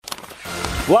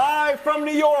Live from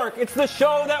New York, it's the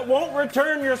show that won't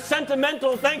return your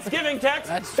sentimental Thanksgiving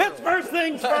text. It's First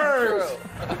Things First.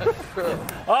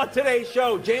 On today's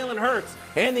show, Jalen Hurts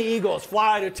and the Eagles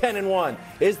fly to 10-1.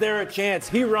 Is there a chance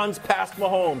he runs past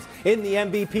Mahomes in the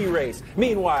MVP race?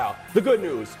 Meanwhile, the good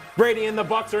news, Brady and the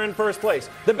Bucs are in first place.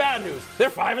 The bad news,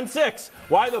 they're 5-6.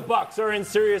 Why the Bucs are in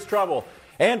serious trouble.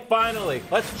 And finally,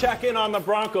 let's check in on the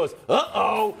Broncos.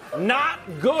 Uh-oh, not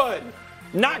good.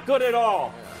 Not good at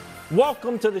all.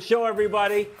 Welcome to the show,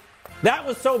 everybody. That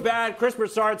was so bad, Chris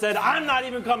Broussard said, I'm not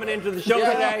even coming into the show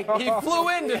today. He flew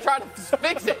in to try to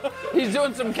fix it. He's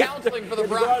doing some counseling for the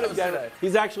Broncos today.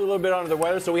 He's actually a little bit under the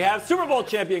weather, so we have Super Bowl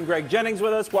champion Greg Jennings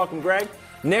with us. Welcome, Greg.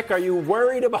 Nick, are you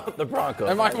worried about the Broncos?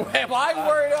 Am I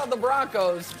worried about the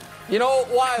Broncos? You know,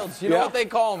 Wilds, you know what they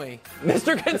call me?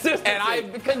 Mr. Consistency. And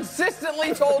I've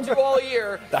consistently told you all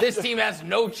year, this team has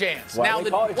no chance. Now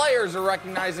the players are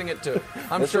recognizing it too.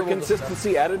 I'm sure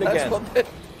Consistency at it again.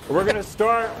 We're going to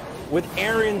start with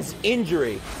Aaron's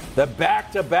injury. The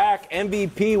back-to-back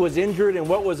MVP was injured in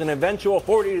what was an eventual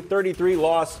 40-33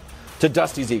 loss to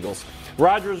Dusty's Eagles.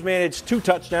 Rodgers managed 2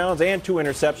 touchdowns and 2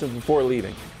 interceptions before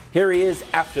leaving. Here he is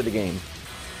after the game.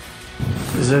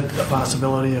 Is it a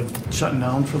possibility of shutting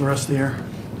down for the rest of the year?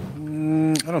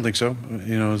 I don't think so.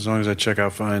 You know, as long as I check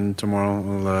out fine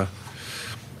tomorrow, I'll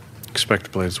expect to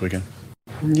play this weekend.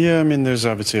 Yeah, I mean, there's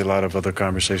obviously a lot of other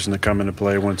conversations that come into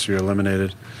play once you're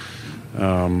eliminated.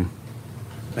 And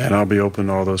I'll be open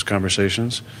to all those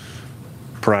conversations.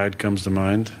 Pride comes to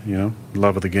mind, you know,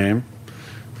 love of the game.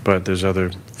 But there's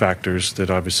other factors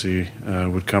that obviously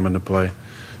would come into play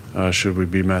should we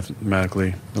be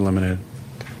mathematically eliminated.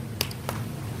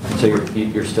 So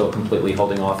you're still completely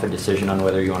holding off a decision on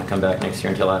whether you want to come back next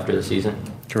year until after the season?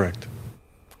 Correct.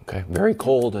 Okay, very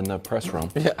cold in the press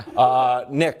room. Yeah.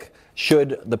 Nick,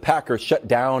 should the Packers shut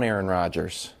down Aaron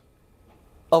Rodgers?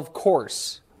 Of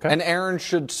course. Okay. And Aaron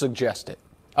should suggest it.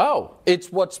 Oh.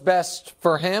 It's what's best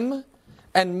for him,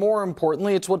 and more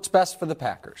importantly, it's what's best for the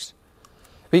Packers.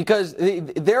 Because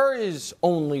there is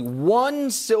only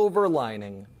one silver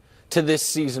lining to this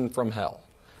season from hell.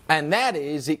 And that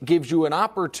is, it gives you an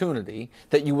opportunity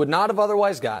that you would not have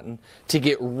otherwise gotten to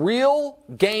get real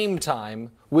game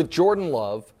time with Jordan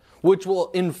Love, which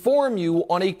will inform you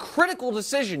on a critical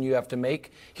decision you have to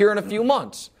make here in a few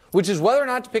months, which is whether or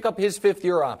not to pick up his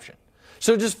 5th-year option.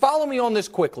 So just follow me on this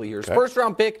quickly here. Okay.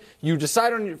 First-round pick, you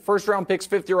decide on your first-round pick's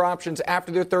 5th-year options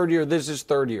after their 3rd year. This is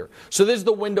 3rd year. So this is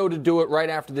the window to do it right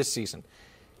after this season.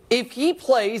 If he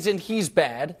plays and he's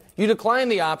bad, you decline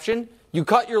the option. You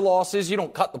cut your losses. You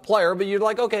don't cut the player, but you're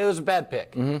like, okay, it was a bad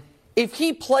pick. Mm-hmm. If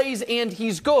he plays and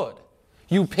he's good,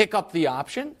 you pick up the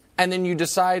option, and then you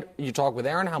decide, you talk with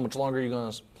Aaron, how much longer are you going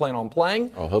to plan on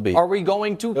playing? Oh, he'll be. Are we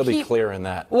going to He'll be clear in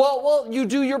that. Well, you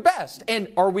do your best. And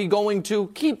are we going to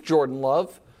keep Jordan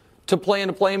Love to play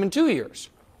him in 2 years?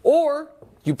 Or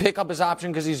you pick up his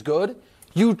option because he's good.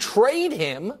 You trade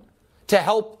him to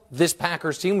help this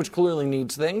Packers team, which clearly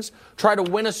needs things, try to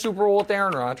win a Super Bowl with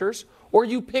Aaron Rodgers. Or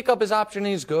you pick up his option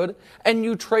and he's good, and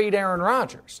you trade Aaron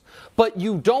Rodgers. But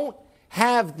you don't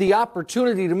have the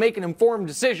opportunity to make an informed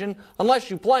decision unless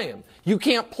you play him. You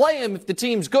can't play him if the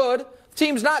team's good. The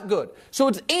team's not good.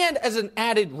 And as an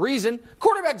added reason,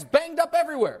 quarterback's banged up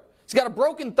everywhere. He's got a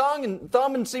broken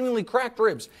thumb and seemingly cracked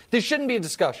ribs. This shouldn't be a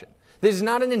discussion. This is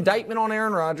not an indictment on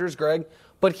Aaron Rodgers, Greg,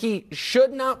 but he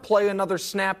should not play another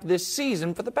snap this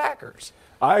season for the Packers.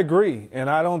 I agree, and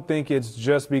I don't think it's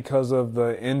just because of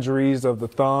the injuries of the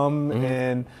thumb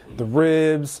and the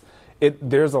ribs.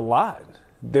 There's a lot.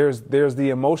 There's the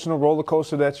emotional roller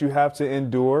coaster that you have to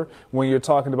endure when you're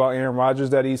talking about Aaron Rodgers,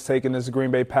 that he's taken this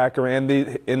Green Bay Packer and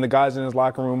the guys in his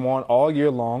locker room on all year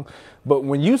long. But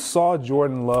when you saw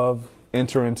Jordan Love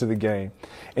enter into the game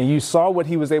and you saw what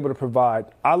he was able to provide,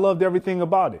 I loved everything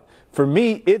about it. For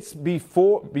me, it's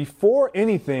before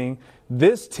anything,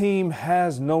 this team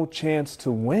has no chance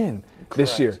to win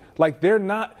this year. Like, they're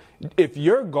not – if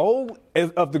your goal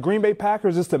of the Green Bay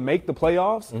Packers is to make the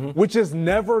playoffs, which is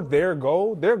never their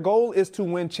goal is to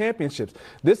win championships.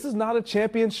 This is not a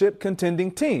championship contending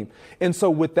team. And so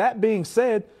with that being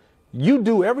said, you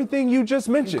do everything you just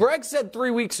mentioned. Greg said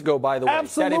 3 weeks ago, by the way,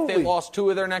 that if they lost 2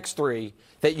 of their next 3,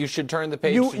 that you should turn the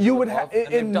page. You would have,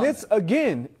 and this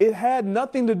again, it had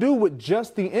nothing to do with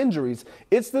just the injuries.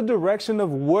 It's the direction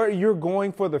of where you're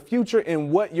going for the future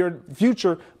and what your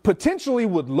future potentially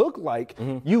would look like,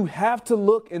 you have to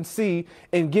look and see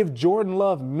and give Jordan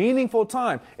Love meaningful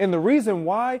time. And the reason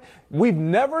why, we've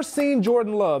never seen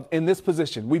Jordan Love in this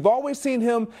position. We've always seen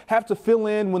him have to fill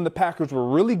in when the Packers were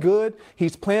really good.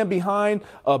 He's playing behind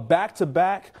a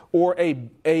back-to-back or a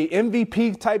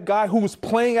MVP type guy who was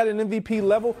playing at an MVP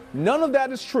level. None of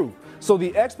that is true. So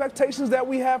the expectations that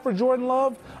we have for Jordan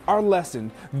Love are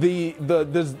lessened. The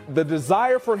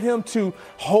desire for him to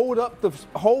hold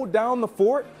down the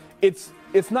fort, it's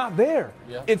not there.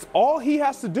 Yeah. It's all he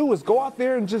has to do is go out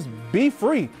there and just be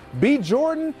free. Be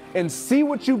Jordan and see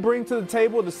what you bring to the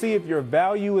table to see if your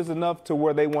value is enough to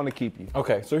where they want to keep you.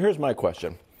 Okay, so here's my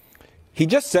question. He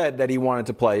just said that he wanted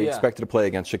to play, expected to play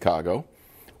against Chicago.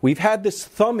 We've had this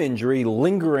thumb injury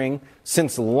lingering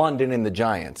since London and the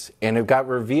Giants, and it got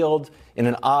revealed in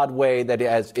an odd way that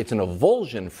it's an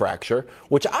avulsion fracture,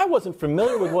 which I wasn't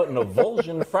familiar with what an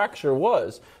avulsion fracture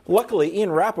was. Luckily,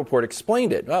 Ian Rappaport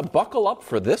explained it. Buckle up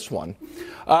for this one.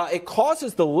 It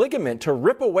causes the ligament to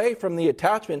rip away from the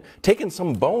attachment, taking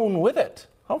some bone with it.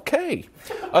 Okay.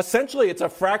 Essentially, it's a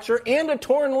fracture and a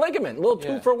torn ligament. A little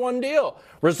two-for-one deal,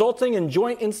 resulting in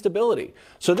joint instability.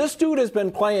 So this dude has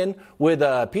been playing with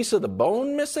a piece of the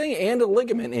bone missing and a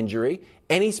ligament injury,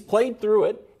 and he's played through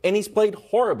it, and he's played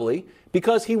horribly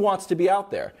because he wants to be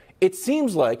out there. It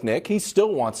seems like, Nick, he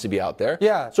still wants to be out there.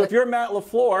 Yeah. So if you're Matt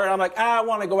LaFleur, and I'm like, I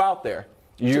want to go out there,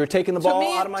 you're taking the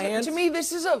ball out of my hands? To me,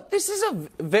 this is a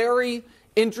very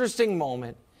interesting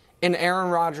moment in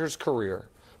Aaron Rodgers' career.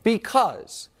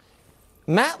 Because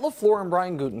Matt LaFleur and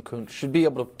Brian Gutekunst should be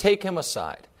able to take him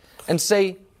aside and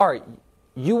say, all right,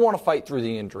 you want to fight through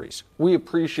the injuries. We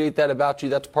appreciate that about you.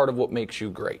 That's part of what makes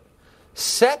you great.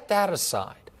 Set that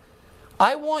aside.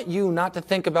 I want you not to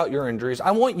think about your injuries. I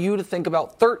want you to think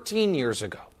about 13 years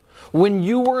ago when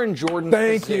you were in Jordan's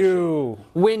position. Thank you.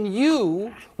 When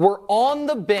you were on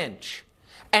the bench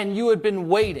and you had been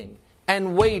waiting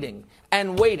and waiting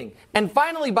and waiting. And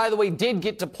finally, by the way, did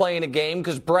get to play in a game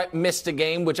because Brett missed a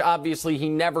game, which obviously he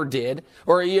never did.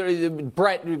 Or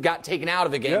Brett got taken out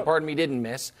of a game, didn't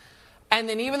miss. And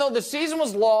then even though the season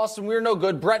was lost and we were no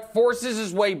good, Brett forces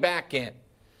his way back in.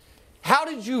 How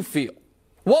did you feel?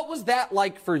 What was that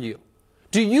like for you?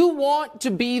 Do you want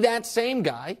to be that same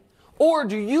guy? Or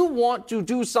do you want to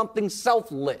do something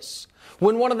selfless?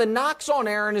 When one of the knocks on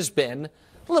Aaron has been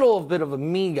a little bit of a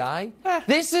me guy.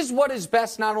 This is what is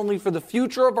best not only for the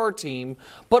future of our team,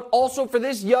 but also for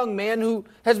this young man who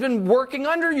has been working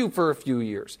under you for a few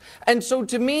years. And so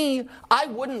to me, I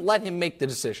wouldn't let him make the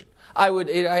decision. I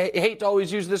hate to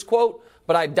always use this quote,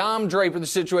 but I Dom Draper the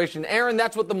situation. Aaron,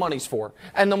 that's what the money's for.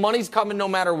 And the money's coming no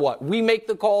matter what. We make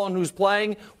the call on who's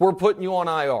playing. We're putting you on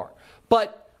IR.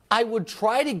 But I would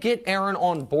try to get Aaron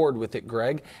on board with it,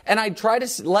 Greg, and I'd try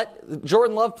to let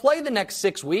Jordan Love play the next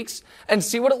 6 weeks and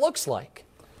see what it looks like.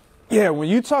 Yeah, when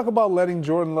you talk about letting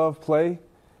Jordan Love play,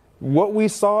 what we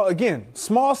saw, again,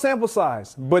 small sample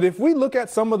size. But if we look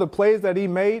at some of the plays that he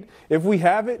made, if we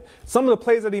have it, some of the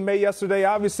plays that he made yesterday,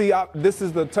 obviously this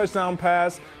is the touchdown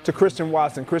pass to Christian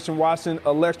Watson. Christian Watson,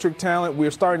 electric talent. We're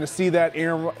starting to see that.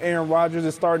 Aaron Rodgers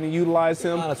is starting to utilize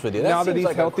him. To be honest with you, now that he's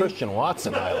like healthy. A Christian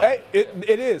Watson highlight. Hey,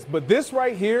 it is. But this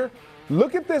right here,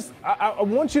 look at this. I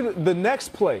want you to, the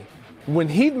next play, when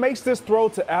he makes this throw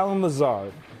to Allen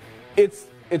Lazard, it's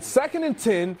 2nd and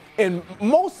 10, and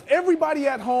most everybody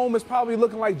at home is probably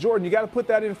looking like, Jordan, you got to put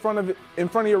that in front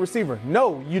of your receiver.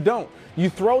 No, you don't. You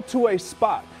throw to a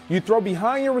spot. You throw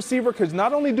behind your receiver because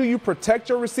not only do you protect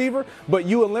your receiver, but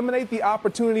you eliminate the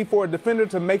opportunity for a defender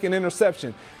to make an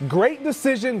interception. Great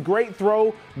decision, great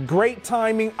throw, great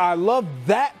timing. I love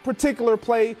that particular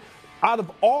play out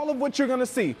of all of what you're going to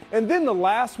see. And then the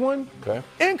last one,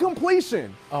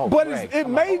 incompletion. Oh, but Greg, it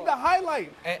made the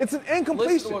highlight. It's an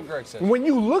incompletion. Listen to what Greg says. When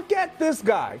you look at this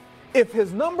guy, if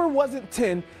his number wasn't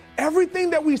 10,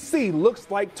 everything that we see looks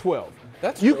like 12.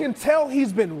 You can tell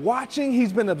he's been watching,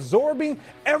 he's been absorbing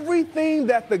everything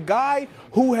that the guy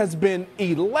who has been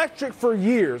electric for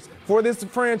years for this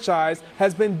franchise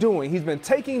has been doing. He's been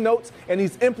taking notes and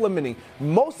he's implementing.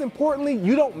 Most importantly,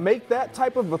 you don't make that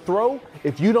type of a throw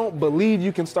if you don't believe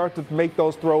you can start to make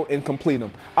those throws and complete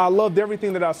them. I loved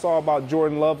everything that I saw about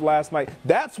Jordan Love last night.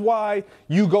 That's why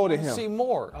you go to him. See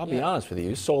more. I'll be honest with you.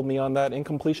 You sold me on that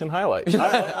incompletion highlight.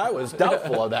 I was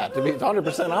doubtful of that, to be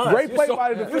 100% honest. Great play by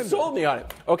the defender. You sold me on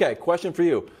it. Okay, question for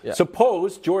you. Yeah.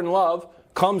 Suppose Jordan Love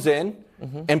comes in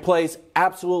and plays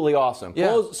absolutely awesome. Yeah.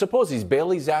 Well, suppose he's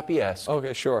Bailey Zappi-esque.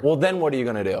 Okay, sure. Well, then what are you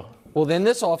going to do? Well, then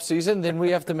this offseason, then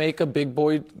we have to make a big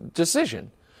boy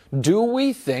decision. Do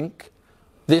we think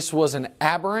this was an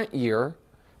aberrant year?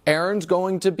 Aaron's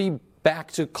going to be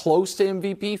back to close to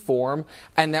MVP form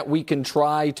and that we can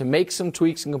try to make some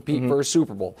tweaks and compete for a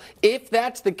Super Bowl. If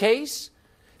that's the case,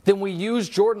 then we use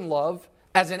Jordan Love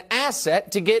as an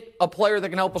asset to get a player that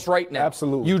can help us right now.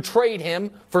 Absolutely. You trade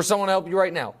him for someone to help you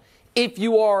right now. If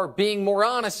you are being more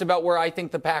honest about where I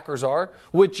think the Packers are,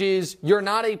 which is you're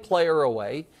not a player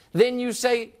away, then you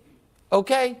say,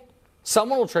 okay,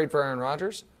 someone will trade for Aaron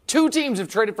Rodgers. 2 teams have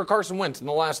traded for Carson Wentz in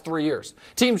the last 3 years.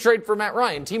 Teams trade for Matt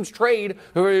Ryan. Teams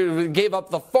gave up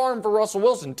the farm for Russell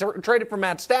Wilson. Traded for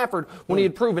Matt Stafford when he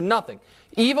had proven nothing.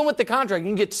 Even with the contract, you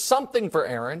can get something for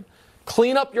Aaron,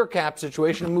 clean up your cap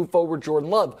situation, and move forward with Jordan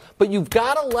Love. But you've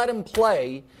got to let him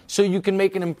play so you can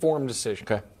make an informed decision.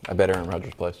 Okay, I bet Aaron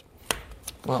Rodgers plays.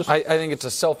 Well, I think it's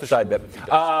a selfish side bet.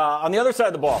 On the other side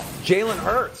of the ball, Jalen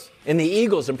Hurts and the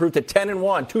Eagles improved to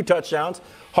 10-1, 2 touchdowns,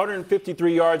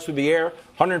 153 yards through the air,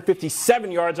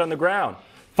 157 yards on the ground.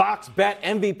 Fox bet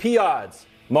MVP odds.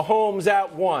 Mahomes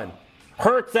at 1,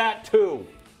 Hurts at 2.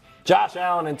 Josh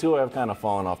Allen and Tua have kind of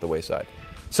fallen off the wayside.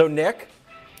 So, Nick,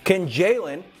 can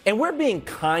Jalen, and we're being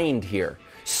kind here,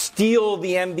 steal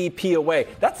the MVP away?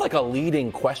 That's like a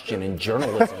leading question in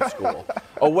journalism school.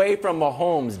 Away from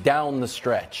Mahomes down the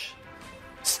stretch.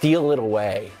 Steal it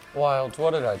away. Wilds,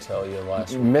 what did I tell you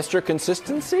last week? Mr.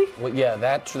 Consistency? Well, yeah,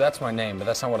 that's my name, but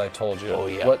that's not what I told you. Oh,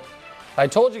 yeah. What I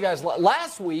told you guys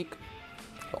last week,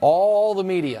 all the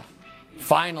media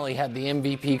finally had the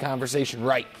MVP conversation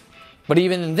right. But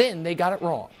even then, they got it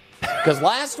wrong. Because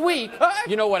last week,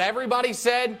 you know what everybody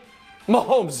said?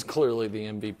 Mahomes is clearly the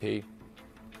MVP.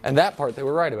 And that part they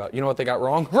were right about. You know what they got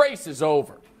wrong? Race is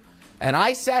over. And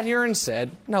I sat here and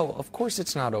said, no, of course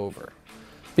it's not over.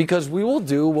 Because we will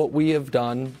do what we have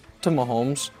done to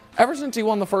Mahomes ever since he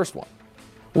won the first one,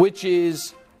 which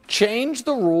is change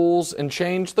the rules and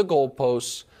change the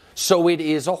goalposts so it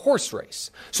is a horse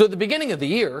race. So at the beginning of the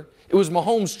year, it was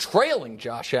Mahomes trailing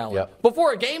Josh Allen. Yep.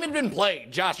 Before a game had been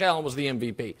played, Josh Allen was the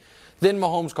MVP. Then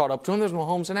Mahomes caught up to him. There's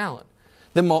Mahomes and Allen.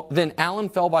 Then Allen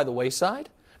fell by the wayside.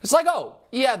 It's like, oh,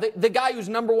 yeah, the guy who's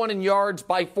number 1 in yards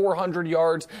by 400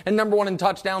 yards and number 1 in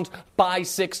touchdowns by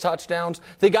 6 touchdowns.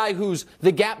 The guy who's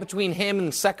the gap between him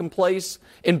and second place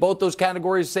in both those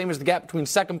categories, same as the gap between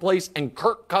second place and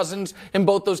Kirk Cousins in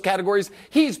both those categories.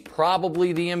 He's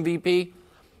probably the MVP.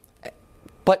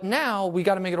 But now we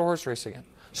got to make it a horse race again.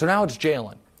 So now it's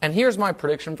Jalen. And here's my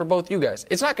prediction for both you guys.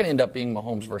 It's not going to end up being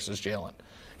Mahomes versus Jalen.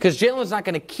 Because Jalen's not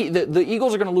going to keep, the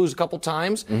Eagles are going to lose a couple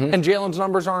times, and Jalen's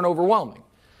numbers aren't overwhelming.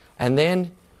 And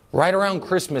then, right around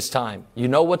Christmas time, you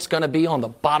know what's going to be on the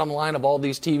bottom line of all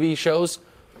these TV shows?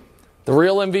 The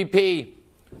real MVP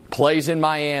plays in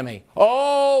Miami.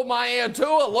 Oh, Miami,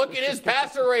 Tua, look at his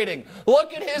passer rating.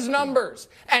 Look at his numbers.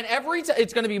 And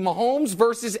it's going to be Mahomes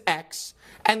versus X.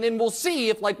 And then we'll see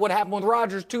if, like what happened with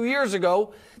Rodgers 2 years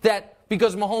ago, that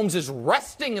because Mahomes is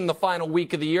resting in the final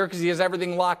week of the year because he has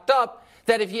everything locked up,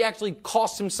 that if he actually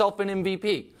costs himself an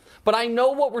MVP. But I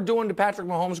know what we're doing to Patrick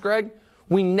Mahomes, Greg.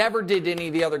 We never did any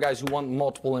of the other guys who won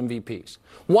multiple MVPs.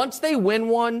 Once they win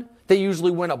one, they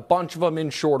usually win a bunch of them in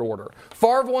short order.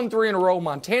 Favre won 3 in a row.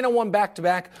 Montana won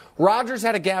back-to-back. Rodgers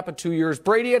had a gap of 2 years.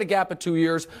 Brady had a gap of 2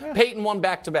 years. Peyton won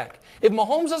back-to-back. If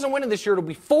Mahomes doesn't win it this year, it'll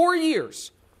be 4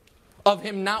 years of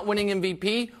him not winning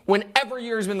MVP when every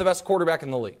year he's been the best quarterback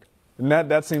in the league. And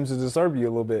that seems to disturb you a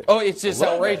little bit. Oh, it's just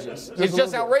outrageous. It's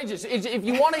just outrageous. If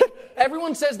you want to,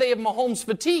 everyone says they have Mahomes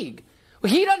fatigue.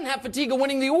 He doesn't have fatigue of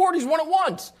winning the award. He's won it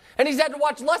once. And he's had to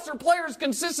watch lesser players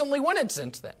consistently win it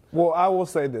since then. Well, I will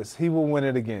say this. He will win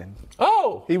it again.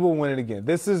 Oh. He will win it again.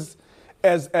 This is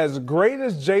as great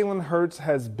as Jalen Hurts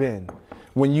has been.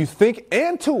 When you think,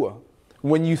 and Tua,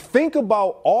 when you think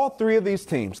about all 3 of these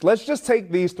teams, let's just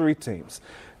take these 3 teams.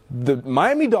 The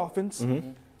Miami Dolphins,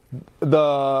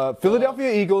 the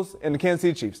Philadelphia Eagles, and the Kansas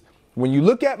City Chiefs. When you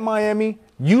look at Miami,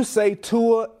 you say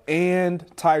Tua and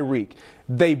Tyreek.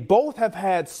 They both have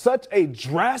had such a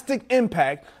drastic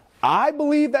impact. I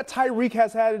believe that Tyreek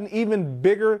has had an even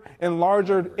bigger and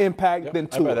larger impact than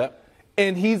Tua. I buy that.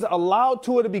 And he's allowed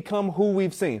Tua to become who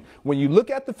we've seen. When you look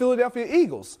at the Philadelphia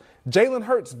Eagles, Jalen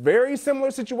Hurts, very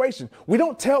similar situation. We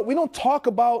don't talk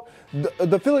about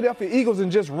the Philadelphia Eagles and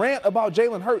just rant about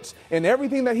Jalen Hurts and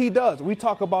everything that he does. We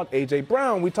talk about A.J.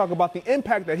 Brown. We talk about the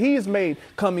impact that he has made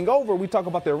coming over. We talk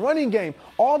about their running game,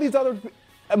 all these other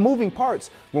moving parts.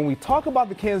 When we talk about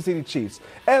the Kansas City Chiefs,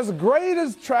 as great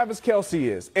as Travis Kelce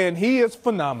is, and he is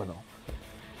phenomenal,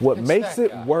 what makes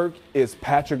it work is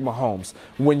Patrick Mahomes.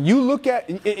 When you look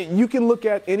at, you can look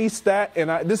at any stat,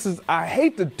 and I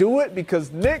hate to do it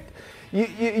because Nick,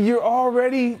 you're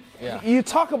already, you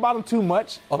talk about him too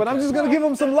much, but I'm just going to give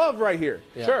him some love right here.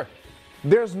 Yeah. Sure.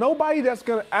 There's nobody that's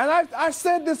going to, and I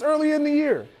said this earlier in the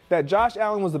year, that Josh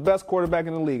Allen was the best quarterback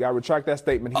in the league. I retract that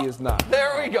statement. He is not.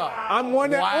 There we go. I'm one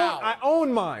that I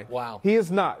own mine. Wow. He is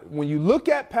not. When you look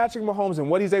at Patrick Mahomes and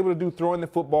what he's able to do throwing the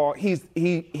football, he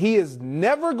is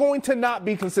never going to not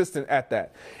be consistent at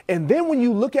that. And then when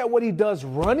you look at what he does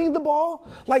running the ball,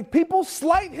 like people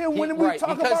slight him when we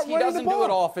talk about running the ball. Because he doesn't do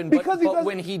it often, but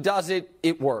when he does it,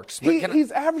 it works.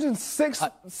 He's averaging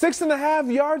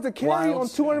 6.5 yards a carry on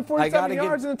 247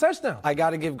 yards and a touchdown. I got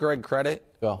to give Greg credit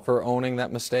for owning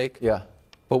that mistake. Yeah.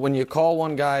 But when you call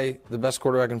one guy the best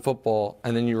quarterback in football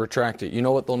and then you retract it, you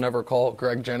know what they'll never call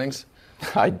Greg Jennings?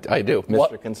 I do,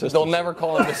 Mr. Consistency. They'll never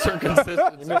call him Mr.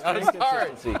 Consistency. I'm sorry.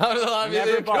 I mean,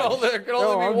 there can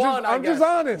only be one. I'm just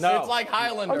honest. No. It's like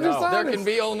Highlander. I'm just honest. There can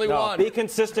be only one. Be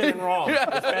consistent and wrong.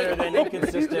 It's better than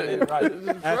inconsistent and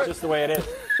right. That's just the way it is.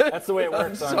 That's the way it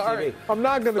works on TV. I'm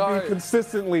not going to be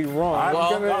consistently wrong. I'm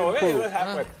going to improve.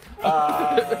 Halfway.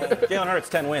 Jalen Hurts,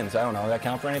 10 wins. I don't know. Does that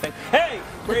count for anything? Hey,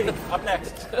 Brady, up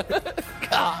next.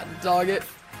 God, dog it.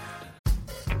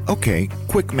 Okay,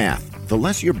 quick math. The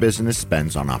less your business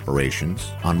spends on operations,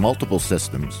 on multiple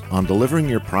systems, on delivering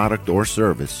your product or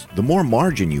service, the more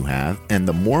margin you have and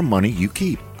the more money you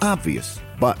keep. Obvious.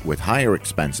 But with higher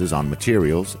expenses on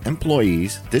materials,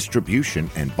 employees, distribution,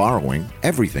 and borrowing,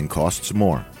 everything costs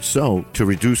more. So, to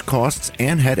reduce costs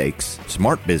and headaches,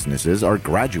 smart businesses are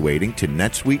graduating to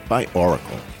NetSuite by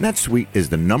Oracle. NetSuite is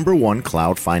the #1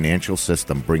 cloud financial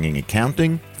system bringing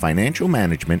accounting, financial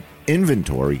management,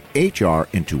 inventory, HR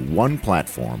into one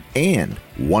platform and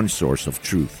one source of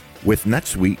truth. With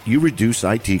NetSuite, you reduce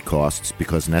IT costs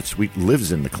because NetSuite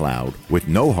lives in the cloud with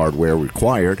no hardware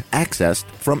required, accessed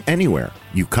from anywhere.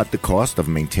 You cut the cost of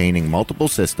maintaining multiple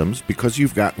systems because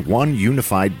you've got one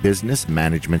unified business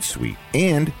management suite.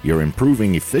 And you're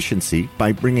improving efficiency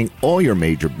by bringing all your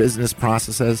major business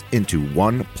processes into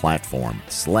one platform,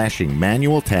 slashing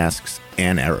manual tasks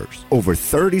and errors. Over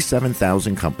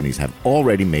 37,000 companies have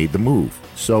already made the move.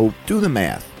 So do the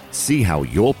math. See how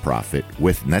you'll profit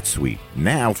with NetSuite.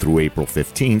 Now through April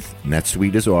 15th,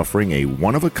 NetSuite is offering a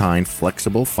one-of-a-kind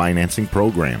flexible financing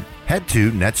program. Head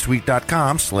to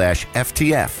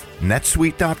netsuite.com/FTF.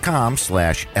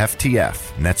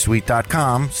 netsuite.com/FTF.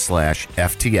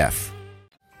 netsuite.com/FTF.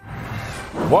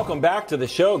 Welcome back to the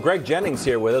show. Greg Jennings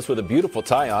here with us with a beautiful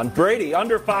tie on. Brady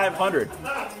under 500.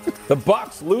 The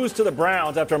Bucs lose to the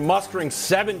Browns after mustering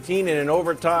 17 in an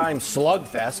overtime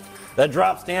slugfest that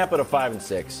drops Tampa to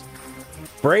 5-6.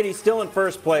 Brady still in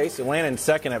first place. Atlanta in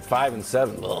second at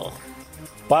 5-7. Ugh.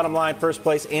 Bottom line, first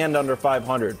place and under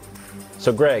 500.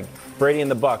 So, Greg, Brady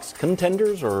and the Bucs,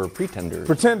 contenders or pretenders?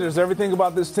 Pretenders. Everything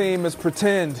about this team is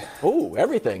pretend. Oh,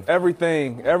 everything.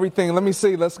 Everything. Let me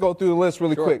see. Let's go through the list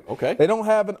really quick. Okay. They don't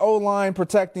have an O-line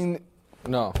protecting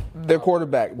their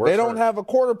quarterback. They don't have a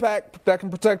quarterback that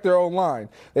can protect their own line.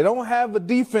 They don't have a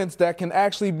defense that can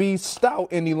actually be stout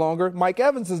any longer. Mike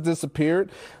Evans has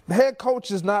disappeared. The head coach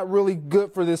is not really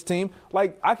good for this team.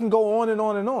 Like, I can go on and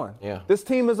on and on. Yeah. This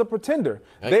team is a pretender.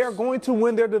 Yikes. They are going to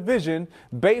win their division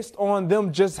based on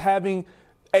them just having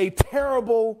a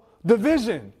terrible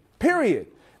division, period.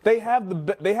 They have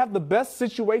the best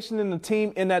situation in the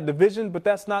team in that division, but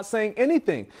that's not saying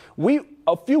anything.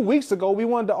 A few weeks ago, we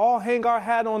wanted to all hang our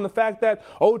hat on the fact that,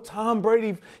 Tom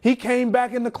Brady, he came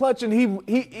back in the clutch and he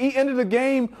ended the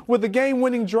game with a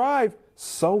game-winning drive.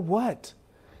 So what?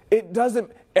 It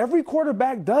doesn't. Every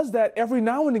quarterback does that every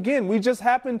now and again. We just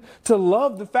happen to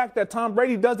love the fact that Tom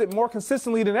Brady does it more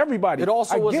consistently than everybody. It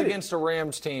also was against a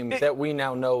Rams team that we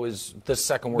now know is the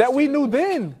second worst. That we knew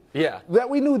then. Yeah. That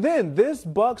we knew then. This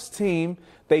Bucs team,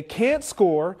 they can't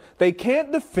score. They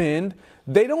can't defend.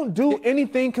 They don't do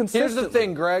anything consistent. Here's the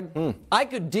thing, Greg. I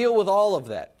could deal with all of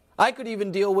that. I could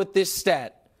even deal with this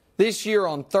stat. This year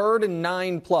on 3rd and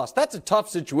 9+. That's a tough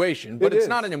situation, but it's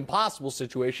not an impossible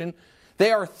situation.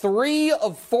 They are 3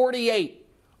 of 48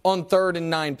 on 3rd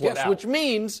and 9+, which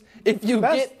means if you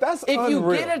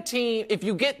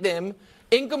get them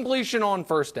incompletion on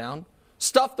first down,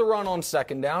 stuff the run on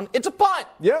second down, it's a punt.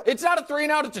 Yep. It's not a 3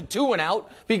 and out, it's a 2 and out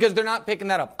because they're not picking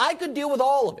that up. I could deal with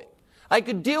all of it. I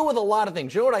could deal with a lot of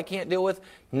things. You know what I can't deal with?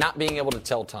 Not being able to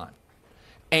tell time.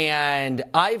 And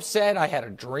I've said I had a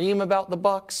dream about the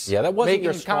Bucs. Yeah, that wasn't making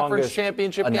your a conference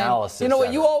championship analysis. game. You know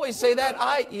what? You always say that.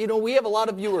 We have a lot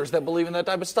of viewers that believe in that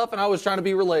type of stuff, and I was trying to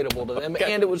be relatable to them,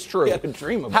 and it was true. You had a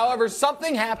dream about However,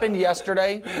 something happened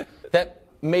yesterday that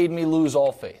made me lose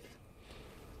all faith.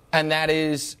 And that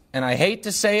is, and I hate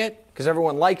to say it because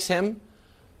everyone likes him,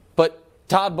 but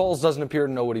Todd Bowles doesn't appear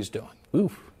to know what he's doing.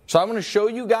 Oof. So I'm going to show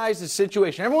you guys the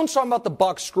situation. Everyone's talking about the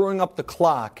Bucs screwing up the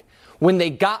clock when they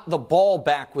got the ball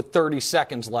back with 30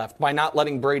 seconds left by not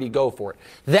letting Brady go for it.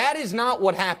 That is not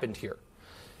what happened here.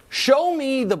 Show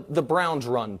me the Browns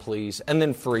run, please, and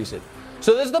then freeze it.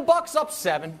 So there's the Bucs up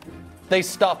 7. They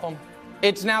stuff them.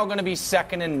 It's now going to be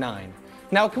 2nd and 9.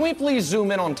 Now, can we please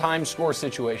zoom in on time score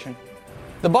situation?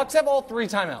 The Bucs have all 3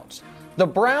 timeouts. The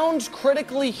Browns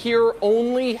critically here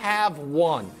only have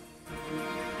 1.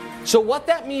 So what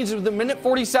that means with the minute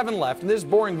 47 left, and this is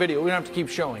boring video, we don't have to keep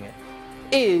showing it,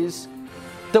 is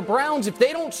the Browns, if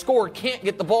they don't score, can't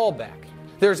get the ball back.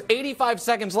 There's 85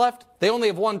 seconds left. They only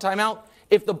have 1 timeout.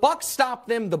 If the Bucs stop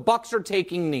them, the Bucs are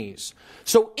taking knees.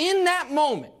 So in that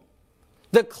moment,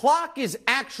 the clock is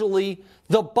actually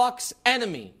the Bucs'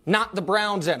 enemy, not the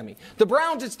Browns' enemy. The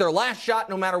Browns, it's their last shot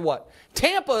no matter what.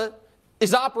 Tampa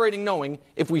is operating knowing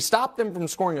if we stop them from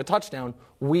scoring a touchdown,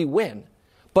 we win.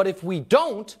 But if we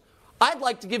don't, I'd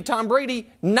like to give Tom Brady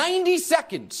 90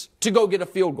 seconds to go get a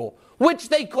field goal, which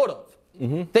they could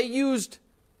have. They used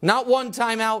not 1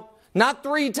 timeout, not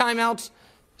 3 timeouts,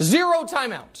 0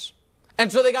 timeouts.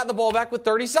 And so they got the ball back with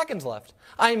 30 seconds left.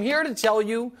 I am here to tell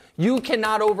you, you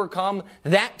cannot overcome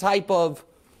that type of,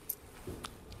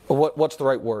 what's the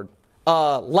right word?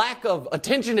 Lack of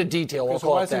attention to detail.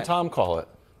 So why doesn't Tom call it?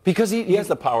 Because he has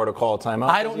the power to call a timeout.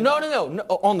 I don't. No.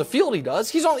 On the field, he does.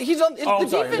 He's on. The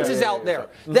defense is out there.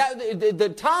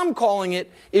 The Tom calling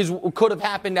it could have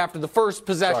happened after the first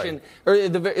possession or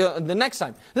the next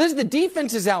time. The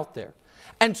defense is out there,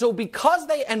 and so because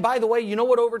they. And by the way, you know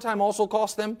what overtime also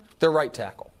cost them? Their right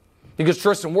tackle, because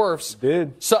Tristan Wirfs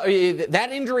did. So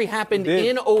that injury happened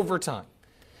in overtime.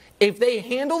 If they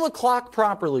handle the clock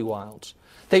properly, Wilds,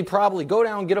 they'd probably go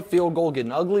down, get a field goal, get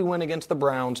an ugly win against the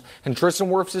Browns, and Tristan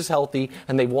Wirfs is healthy,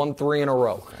 and they've won 3 in a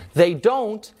row. They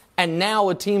don't, and now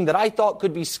a team that I thought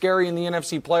could be scary in the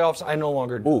NFC playoffs, I no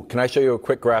longer do. Ooh, can I show you a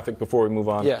quick graphic before we move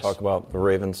on? Yes. Talk about the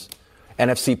Ravens.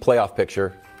 NFC playoff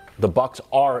picture. The Bucs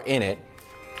are in it.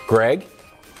 Greg,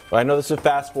 I know this is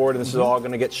fast forward, and this is all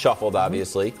going to get shuffled,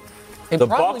 obviously. The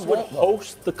Bucs would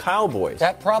host the Cowboys.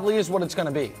 That probably is what it's going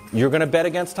to be. You're going to bet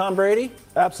against Tom Brady?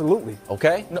 Absolutely.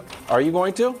 Okay. No. Are you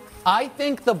going to? I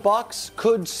think the Bucs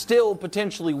could still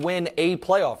potentially win a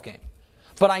playoff game.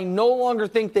 But I no longer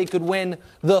think they could win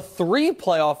the 3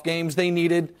 playoff games they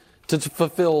needed to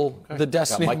fulfill the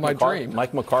destiny of my dream.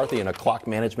 Mike McCarthy in a clock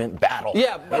management battle.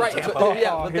 Yeah, right.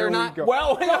 But they're not.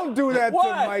 Well, don't do that to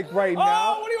Mike right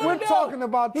now. What do you We're want to talking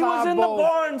about Tom He was in the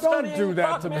barn Don't studying do that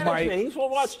clock to management. Mike. He's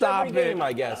watched Stop every it. game,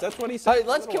 I guess. That's what he said.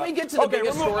 All right, can we get to the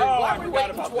biggest story? Why are we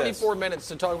waiting 24 minutes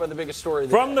to talk about the biggest story?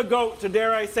 From the GOAT to,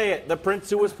 dare I say it, the Prince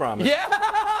who was promised.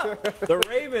 Yeah! The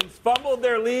Ravens fumbled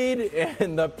their lead,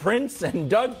 and the Prince and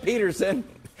Doug Peterson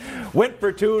went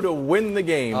for 2 to win the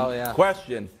game. Oh, yeah.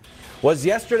 Question. Was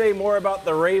yesterday more about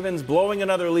the Ravens blowing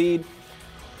another lead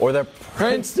or the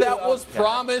Prince that was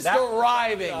promised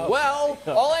arriving? Well,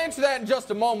 I'll answer that in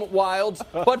just a moment, Wilds.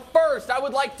 But first, I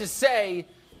would like to say,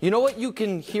 you know what you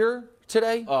can hear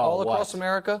today all across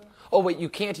America? Oh, wait, you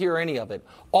can't hear any of it.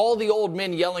 All the old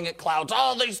men yelling at clouds,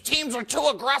 oh, these teams are too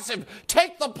aggressive.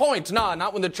 Take the points. Nah,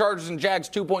 not when the Chargers and Jags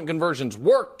 2-point conversions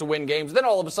work to win games. Then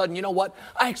all of a sudden, you know what?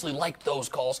 I actually like those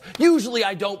calls. Usually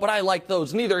I don't, but I like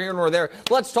those. Neither here nor there.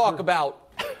 Let's talk about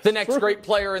the next great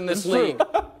player in this league,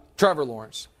 Trevor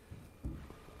Lawrence.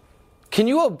 Can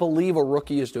you believe a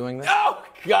rookie is doing that? Oh,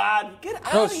 God. Get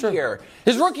out of here.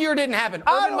 His rookie year didn't happen.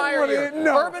 Urban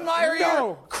Meyer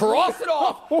year. Cross it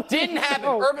off. Didn't happen.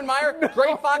 Urban Meyer,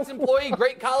 great Fox employee,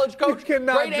 great college coach,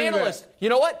 great analyst. You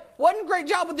know what? Wasn't a great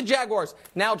job with the Jaguars.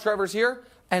 Now Trevor's here.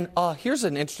 And here's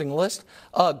an interesting list.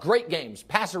 Great games.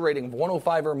 Passer rating of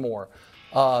 105 or more.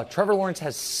 Trevor Lawrence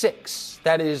has 6.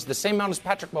 That is the same amount as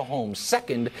Patrick Mahomes,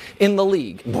 second in the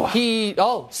league.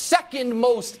 Second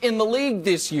most in the league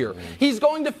this year. He's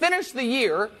going to finish the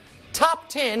year top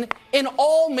 10 in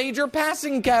all major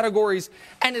passing categories.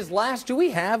 And do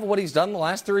we have what he's done the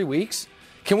last 3 weeks?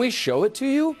 Can we show it to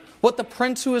you? What the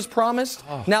Prince who has promised,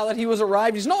 now that he was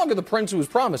arrived? He's no longer the Prince who was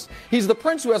promised. He's the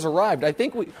Prince who has arrived. I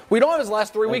think we don't have his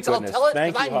last 3 weeks. Goodness. I'll tell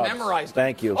it because I memorized it.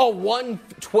 Thank you.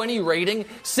 120 rating,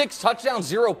 6 touchdowns,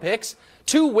 0 picks,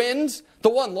 2 wins. The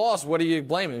 1 loss, what are you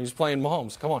blaming? He's playing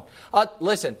Mahomes. Come on.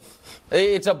 Listen,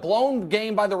 it's a blown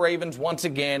game by the Ravens once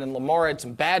again, and Lamar had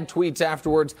some bad tweets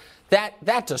afterwards.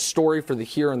 That's a story for the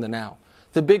here and the now.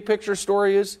 The big picture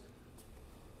story is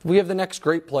we have the next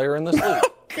great player in this league.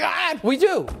 God! We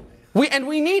do. We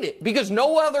need it because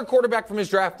no other quarterback from his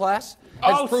draft class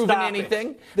has proven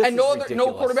anything. And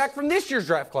no quarterback from this year's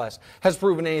draft class has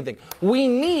proven anything. We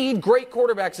need great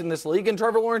quarterbacks in this league, and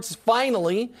Trevor Lawrence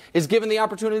finally is given the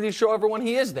opportunity to show everyone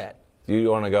he is that. Do you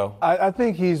want to go? I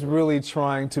think he's really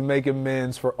trying to make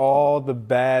amends for all the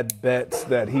bad bets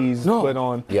that he's put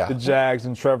on the Jags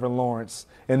and Trevor Lawrence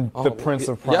and the Prince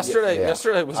of Promise.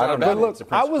 Yesterday was not a bad. But look,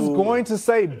 I was going to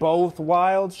say both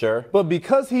Wilds. Sure. But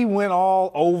because he went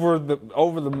all over the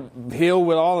hill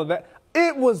with all of that,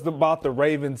 it was about the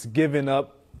Ravens giving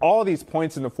up all these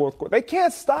points in the fourth quarter. They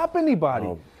can't stop anybody.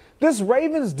 Oh. This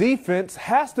Ravens defense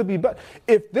has to be better.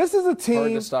 If this is a team,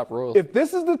 hard to stop Royals. If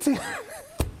this is the team.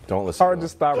 Don't listen. Hard to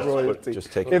stop royalty.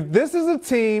 Just take it. If this is a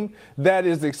team that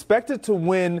is expected to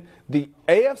win the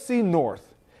AFC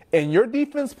North, and your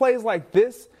defense plays like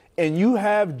this, and you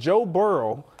have Joe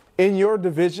Burrow in your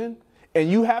division, and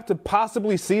you have to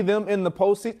possibly see them in the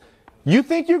postseason, you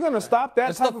think you're going to stop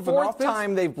that type of an offense? It's the fourth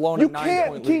time they've blown a 9-point lead. You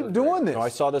can't keep doing this. No, I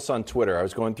saw this on Twitter. I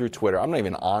was going through Twitter. I'm not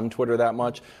even on Twitter that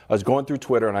much. I was going through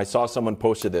Twitter, and I saw someone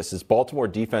posted this. Is Baltimore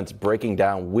defense breaking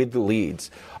down with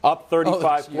leads? Up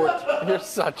 35-14. You're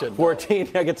such a 14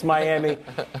 against Miami.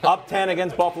 Up 10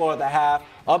 against Buffalo at the half.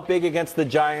 Up big against the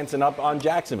Giants and up on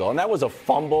Jacksonville. And that was a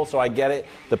fumble, so I get it.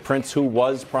 The Prince who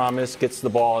was promised gets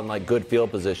the ball in like good field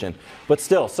position. But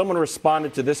still, someone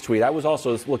responded to this tweet. I was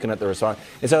also looking at the response.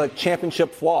 It said like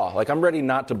championship flaw. Like I'm ready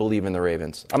not to believe in the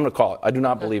Ravens. I'm going to call it. I do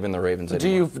not believe in the Ravens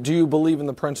anymore. Do you believe in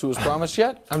the Prince who was promised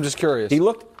yet? I'm just curious.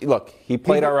 He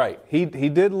played all right. He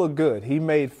did look good. He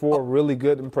made 4 really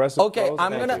good, impressive Okay, throws.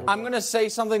 I'm gonna say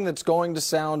something that's going to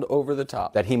sound over the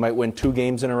top. That he might win 2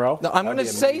 games in a row? No, I'm going to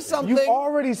say something. You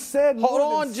already said Hold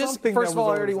on, first of all,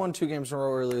 I already won 2 games in a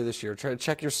row earlier this year. Try to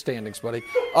check your standings, buddy.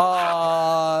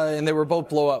 And they were both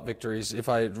blowout victories, if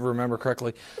I remember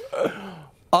correctly.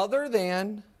 Other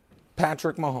than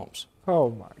Patrick Mahomes. Oh,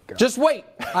 my God. Just wait.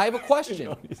 I have a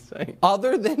question.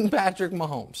 Other than Patrick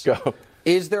Mahomes, go.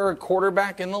 Is there a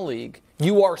quarterback in the league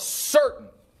you are certain,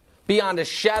 beyond a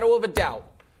shadow of a doubt,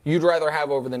 you'd rather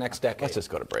have over the next decade? Let's just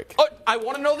go to break. I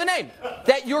want to know the name.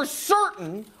 That you're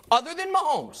certain, other than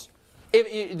Mahomes,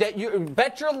 that you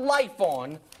bet your life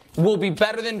on will be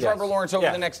better than Trevor Lawrence over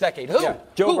the next decade. Who? Yeah.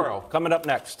 Joe Burrow coming up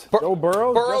next. Joe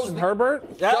Burrow? Justin Herbert?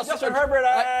 Yeah, Justin Herbert.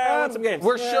 I won some games.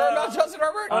 We're sure about Justin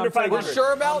Herbert? Under 500. We're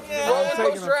sure about roller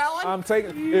coaster Allen? I'm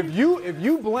taking. If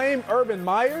you blame Urban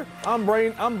Meyer, I'm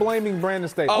blaming Brandon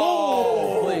Staley.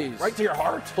 Oh, please. Right to your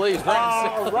heart. Please,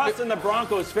 Brandon. Russ and the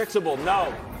Broncos fixable.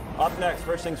 No. Up next,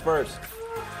 first things first.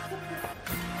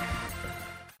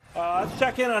 Let's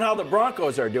check in on how the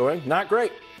Broncos are doing. Not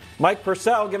great. Mike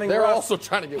Purcell giving They're Russ also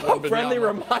trying to get one a friendly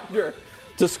reminder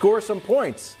to score some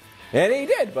points. And he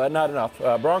did, but not enough.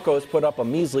 Broncos put up a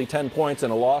measly 10 points in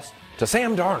a loss to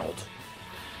Sam Darnold.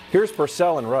 Here's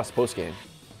Purcell and Russ postgame.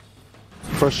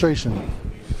 Frustration.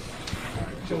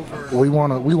 We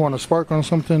want to spark on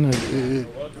something.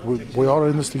 We all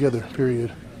in this together,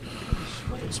 period.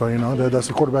 So, that's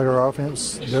the quarterback of our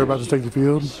offense. They're about to take the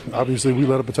field. Obviously, we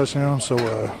let up a touchdown, so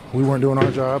we weren't doing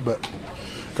our job, but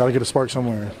got to get a spark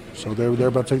somewhere. So they're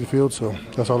about to take the field, so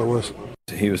that's all it was.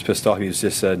 He was pissed off. He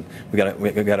just said, we got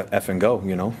to F and go,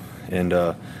 And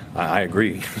I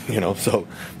agree, So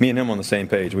me and him on the same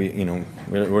page.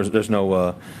 There's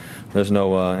no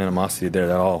animosity there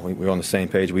at all. We're on the same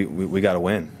page. We got to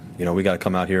win. We got to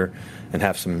come out here and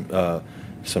have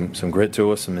some grit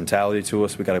to us, some mentality to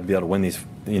us. We got to be able to win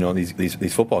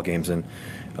these football games, and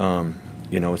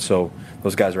so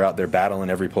those guys are out there battling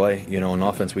every play. On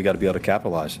offense, we got to be able to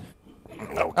capitalize.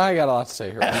 I got a lot to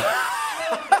say here.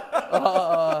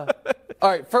 All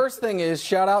right, first thing is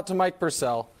shout out to Mike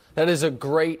Purcell. That is a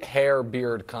great hair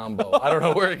beard combo. I don't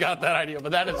know where he got that idea,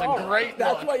 but that is a great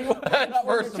that's one. That's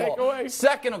first of all.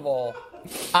 Second of all,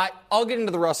 I'll get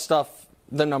into the Russ stuff,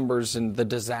 the numbers, and the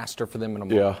disaster for them in a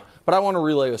moment. Yeah. But I want to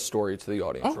relay a story to the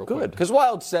audience real quick. Good. Because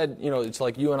Wild said, it's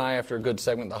like you and I after a good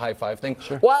segment, the high five thing.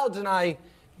 Sure. Wild and I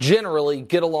generally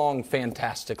get along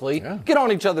fantastically, get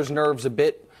on each other's nerves a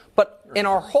bit. But in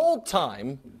our whole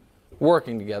time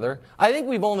working together, I think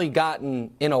we've only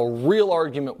gotten in a real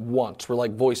argument once where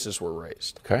voices were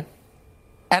raised. Okay.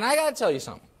 And I got to tell you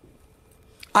something.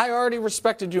 I already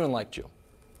respected you and liked you.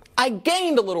 I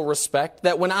gained a little respect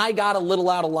that when I got a little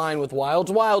out of line with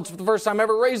Wilds for the first time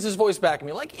ever raised his voice back at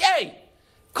me like, hey,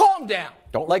 calm down.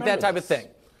 Don't like that type of thing.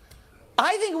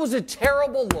 I think it was a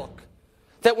terrible look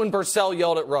that when Purcell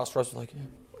yelled at Russ was like,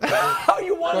 oh,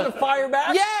 you wanted to fire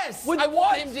back? Yes! I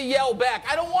want him to yell back.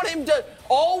 I don't want him to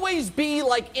always be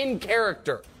in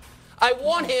character. I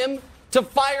want him to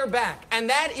fire back. And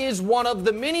that is one of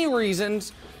the many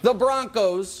reasons the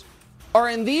Broncos are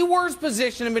in the worst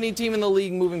position of any team in the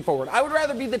league moving forward. I would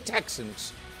rather be the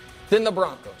Texans than the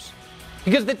Broncos.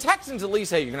 Because the Texans, at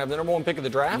least, hey, you're going to have the number 1 pick of the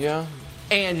draft. Yeah.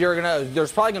 And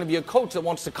there's probably going to be a coach that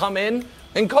wants to come in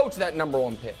and coach that number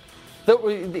 1 pick.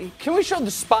 Can we show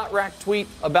the Spot Rack tweet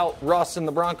about Russ and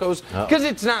the Broncos? Because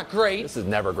it's not great. This is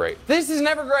never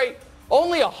great.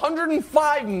 Only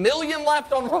 $105 million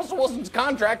left on Russell Wilson's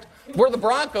contract, where the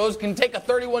Broncos can take a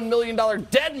 $31 million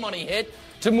dead money hit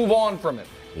to move on from it.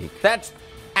 That's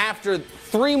after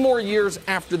 3 more years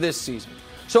after this season.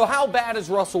 So how bad has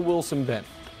Russell Wilson been?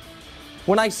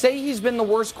 When I say he's been the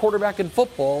worst quarterback in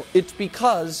football, it's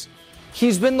because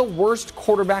he's been the worst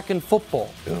quarterback in football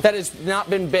that has not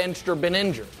been benched or been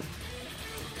injured.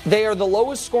 They are the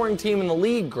lowest scoring team in the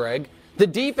league, Greg. The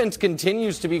defense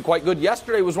continues to be quite good.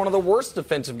 Yesterday was one of the worst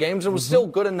defensive games. It was still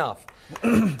good enough.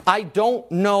 I don't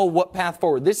know what path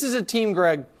forward. This is a team,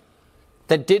 Greg,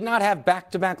 that did not have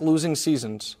back-to-back losing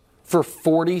seasons for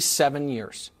 47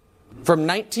 years. From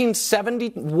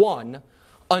 1971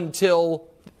 until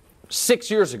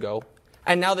 6 years ago,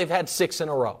 and now they've had 6 in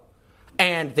a row.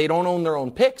 And they don't own their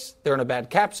own picks. They're in a bad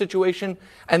cap situation,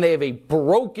 and they have a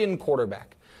broken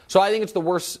quarterback. So I think it's the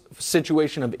worst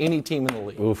situation of any team in the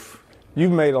league. Oof.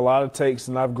 You've made a lot of takes,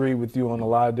 and I've agreed with you on a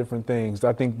lot of different things.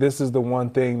 I think this is the one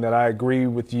thing that I agree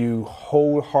with you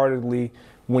wholeheartedly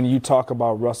when you talk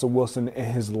about Russell Wilson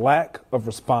and his lack of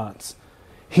response.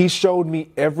 He showed me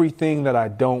everything that I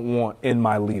don't want in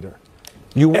my leader.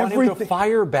 You want him to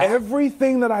fire back?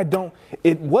 Everything that I don't.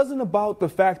 It wasn't about the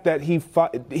fact that he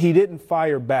didn't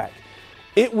fire back.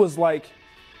 It was like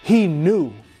he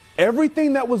knew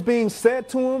everything that was being said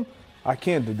to him. I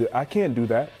can't do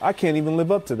that. I can't even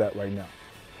live up to that right now.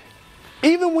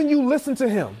 Even when you listen to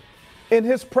him in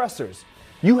his pressers,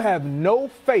 you have no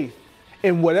faith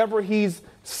in whatever he's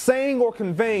saying or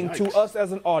conveying to us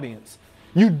as an audience.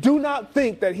 You do not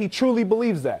think that he truly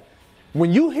believes that.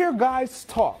 When you hear guys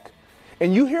talk,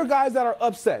 and you hear guys that are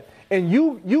upset, and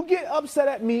you get upset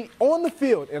at me on the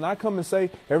field, and I come and say,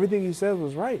 everything he said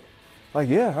was right. Like,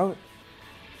 yeah.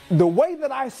 The way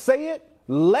that I say it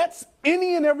lets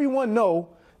any and everyone know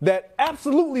that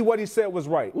absolutely what he said was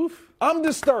right. Oof. I'm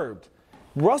disturbed.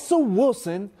 Russell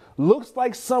Wilson looks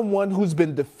like someone who's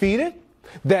been defeated,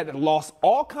 that lost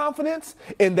all confidence,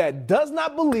 and that does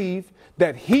not believe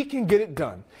that he can get it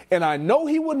done. And I know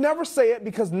he would never say it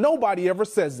because nobody ever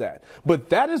says that. But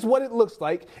that is what it looks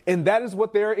like, and that is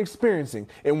what they're experiencing.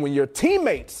 And when your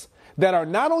teammates that are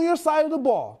not on your side of the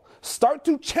ball start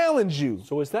to challenge you.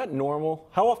 So is that normal?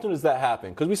 How often does that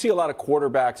happen? Because we see a lot of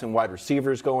quarterbacks and wide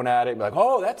receivers going at it, like,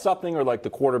 oh, that's something, or like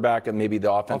the quarterback and maybe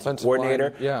the offensive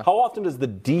coordinator. Line, yeah. How often does the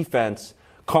defense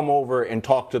come over and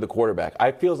talk to the quarterback?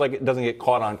 I feels like it doesn't get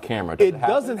caught on camera. It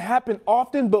doesn't happen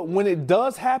often, but when it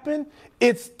does happen,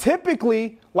 it's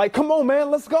typically like, come on, man,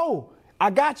 let's go.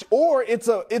 I got you. Or it's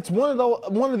one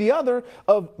of the other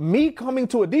of me coming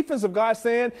to a defensive guy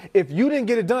saying, if you didn't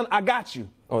get it done, I got you.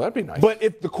 Oh, that'd be nice. But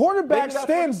if the quarterback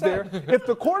stands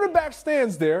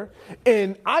there,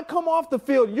 and I come off the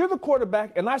field, you're the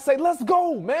quarterback, and I say, let's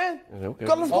go, man. Okay.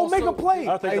 Let's go make a play.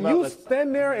 And you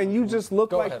stand there and you just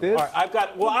look like this. All right,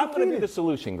 I'm going to be the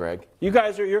solution, Greg. You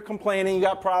guys you're complaining, you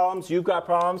got problems, you've got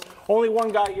problems. Only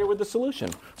one guy here with the solution.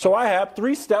 So I have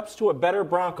 3 steps to a better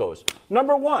Broncos.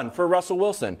 Number 1 for Russell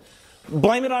Wilson.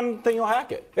 Blame it on Nathaniel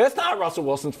Hackett. It's not Russell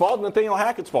Wilson's fault, Nathaniel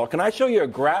Hackett's fault. Can I show you a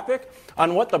graphic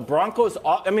on what the Broncos...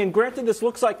 I mean, granted, this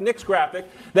looks like Nick's graphic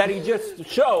that he just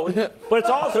showed, but it's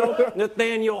also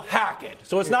Nathaniel Hackett.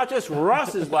 So it's not just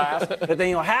Russ's last.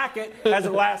 Nathaniel Hackett has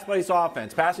a last-place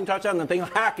offense. Passing touchdown, Nathaniel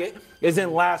Hackett is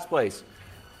in last place.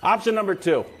 Option number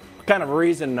 2, kind of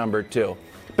reason number 2.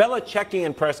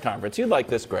 Belichickian press conference. You'd like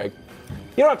this, Greg.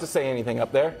 You don't have to say anything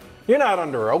up there. You're not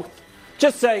under oath.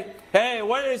 Just say... Hey,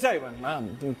 what did he say? Well,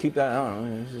 keep that. I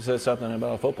don't know. He says something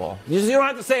about football. You don't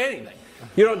have to say anything.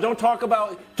 Don't talk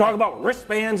about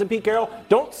wristbands and Pete Carroll.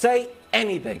 Don't say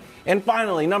anything. And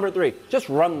finally, number 3, just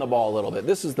run the ball a little bit.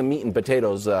 This is the meat and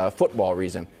potatoes football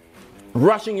reason.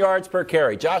 Rushing yards per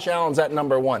carry. Josh Allen's at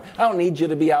number 1. I don't need you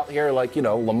to be out here like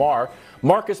Lamar.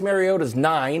 Marcus Mariota's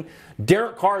 9.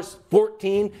 Derek Carr's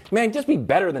 14. Man, just be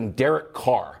better than Derek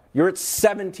Carr. You're at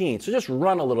 17. So just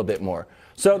run a little bit more.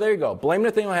 So there you go. Blame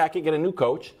Nathaniel Hackett, get a new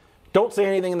coach. Don't say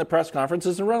anything in the press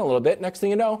conferences and run a little bit. Next thing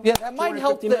you know, yeah, that might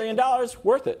help. $50 million,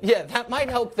 worth it. Yeah, that might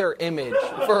help their image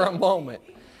for a moment.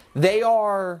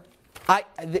 Their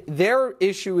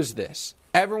issue is this.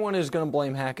 Everyone is going to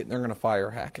blame Hackett and they're going to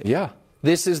fire Hackett. Yeah.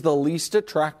 This is the least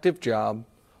attractive job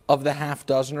of the half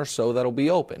dozen or so that'll be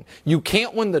open. You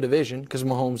can't win the division because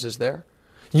Mahomes is there.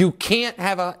 You can't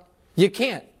have you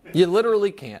can't. You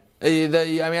literally can't.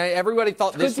 Everybody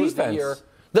thought this was the year.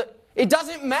 It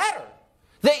doesn't matter.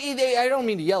 I don't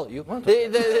mean to yell at you. I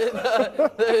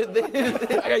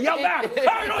gotta yell back. Hey,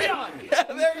 don't yell at me.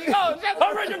 There you go.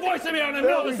 I'll raise your voice at me in the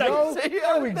middle of the segment.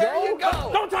 There we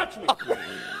go. Don't touch me.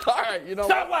 All right, you know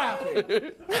Stop laughing.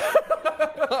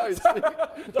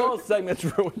 The whole segment's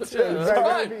ruined. You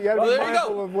gotta be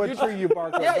mindful of what tree you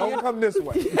bark on. Don't come this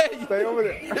way. Stay over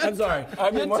there. I'm sorry.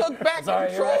 You took back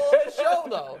control of the show,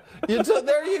 though.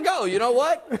 There you go. You know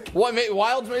what?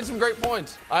 Wilds made some great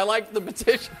points. I liked the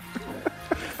petition.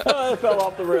 It fell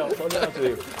off the rails. I'll be honest with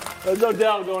you. There's no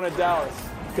doubt going to Dallas.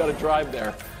 Got to drive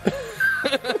there.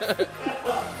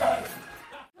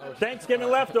 Thanksgiving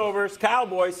leftovers.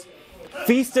 Cowboys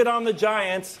feasted on the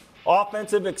Giants.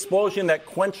 Offensive explosion that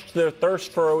quenched their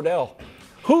thirst for Odell,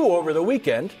 who over the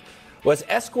weekend was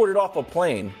escorted off a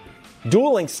plane.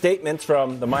 Dueling statements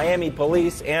from the Miami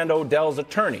police and Odell's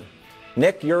attorney.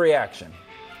 Nick, your reaction?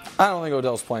 I don't think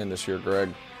Odell's playing this year, Greg.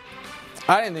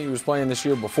 I didn't think he was playing this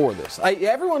year before this.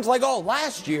 Everyone's like, oh,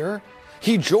 last year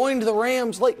he joined the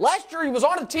Rams late. Last year he was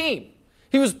on a team.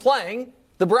 He was playing.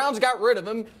 The Browns got rid of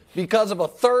him because of a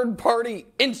third-party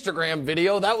Instagram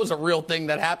video. That was a real thing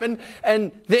that happened.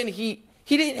 And then he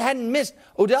hadn't missed.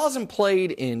 Odell hasn't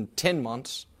played in 10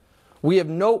 months. We have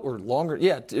or longer,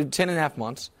 10 and a half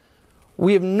months.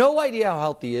 We have no idea how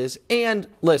healthy he is. And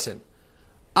listen,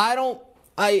 I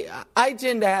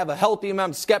tend to have a healthy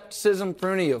amount of skepticism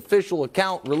for any official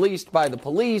account released by the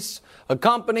police, a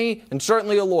company, and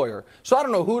certainly a lawyer. So I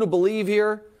don't know who to believe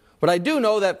here, but I do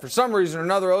know that for some reason or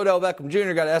another, Odell Beckham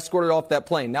Jr. got escorted off that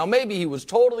plane. Now, maybe he was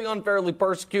totally unfairly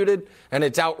persecuted, and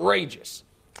it's outrageous.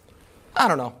 I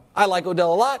don't know. I like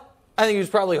Odell a lot. I think he was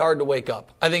probably hard to wake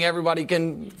up. I think everybody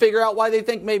can figure out why they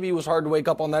think maybe he was hard to wake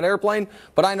up on that airplane,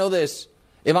 but I know this.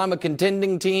 If I'm a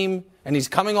contending team and he's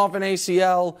coming off an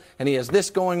ACL and he has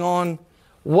this going on,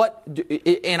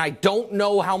 and I don't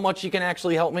know how much he can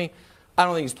actually help me, I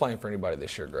don't think he's playing for anybody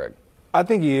this year, Greg. I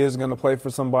think he is going to play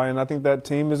for somebody, and I think that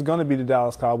team is going to be the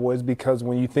Dallas Cowboys, because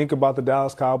when you think about the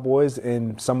Dallas Cowboys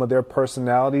and some of their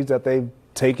personalities that they've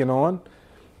taken on,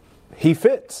 he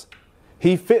fits.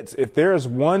 He fits. If there is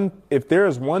one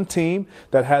team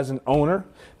that has an owner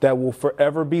that will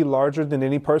forever be larger than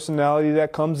any personality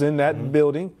that comes in that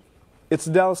building, it's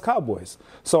the Dallas Cowboys.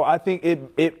 So I think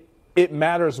it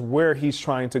matters where he's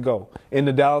trying to go, in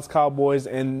the Dallas Cowboys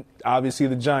and obviously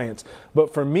the Giants.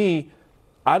 But for me,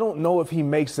 I don't know if he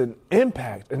makes an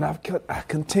impact. And I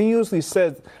continuously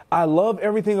said I love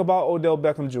everything about Odell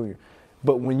Beckham Jr.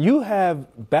 But when you have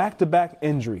back-to-back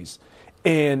injuries,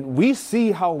 and we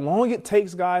see how long it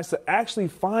takes guys to actually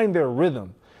find their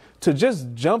rhythm, to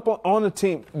just jump on the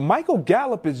team. Michael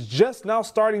Gallup is just now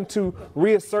starting to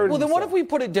reassert himself. Well, then what if we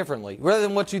put it differently, rather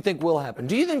than what you think will happen?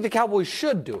 Do you think the Cowboys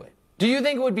should do it? Do you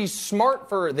think it would be smart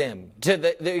for them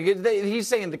to? He's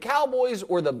saying the Cowboys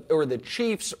or the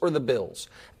Chiefs or the Bills,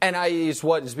 and is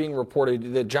what is being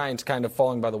reported. The Giants kind of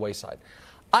falling by the wayside.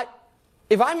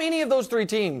 If I'm any of those three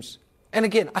teams, and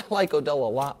again, I like Odell a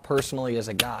lot personally as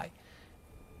a guy.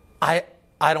 I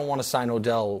don't want to sign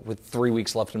Odell with 3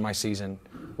 weeks left in my season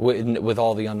with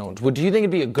all the unknowns. Do you think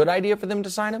it'd be a good idea for them to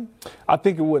sign him? I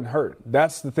think it wouldn't hurt.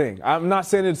 That's the thing. I'm not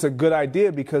saying it's a good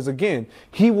idea because, again,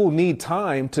 he will need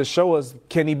time to show us,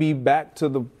 can he be back to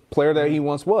the player that he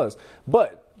once was.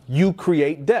 But you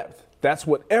create depth. That's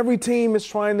what every team is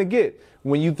trying to get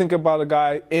when you think about a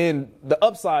guy and the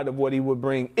upside of what he would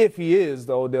bring if he is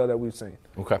the Odell that we've seen.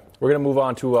 Okay. We're going to move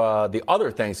on to the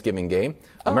other Thanksgiving game.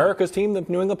 America's team, the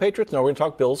New England Patriots. No, we're going to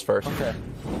talk Bills first. Okay.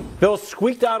 Bills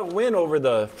squeaked out a win over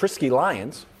the frisky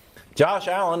Lions. Josh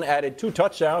Allen added 2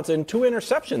 touchdowns and 2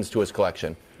 interceptions to his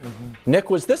collection. Mm-hmm. Nick,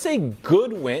 was this a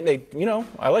good win?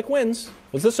 I like wins.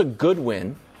 Was this a good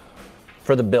win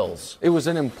for the Bills? It was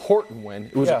an important win.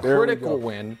 It was a critical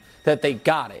win that they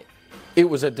got it. It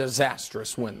was a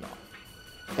disastrous win,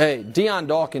 though. Hey, Deion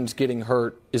Dawkins getting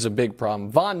hurt is a big problem.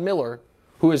 Von Miller,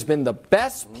 who has been the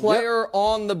best player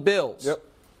on the Bills. Yep.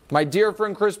 My dear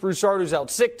friend Chris Broussard, who's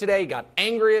out sick today, got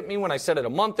angry at me when I said it a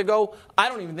month ago. I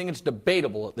don't even think it's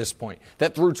debatable at this point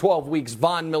that through 12 weeks,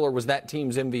 Von Miller was that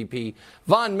team's MVP.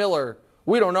 Von Miller,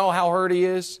 we don't know how hurt he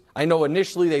is. I know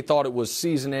initially they thought it was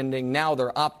season ending. Now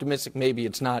they're optimistic maybe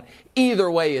it's not. Either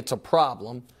way, it's a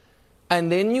problem. And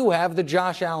then you have the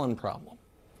Josh Allen problem,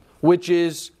 which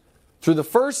is through the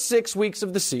first 6 weeks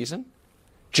of the season,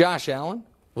 Josh Allen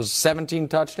was 17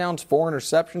 touchdowns, 4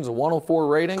 interceptions, a 104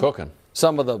 rating. Cooking.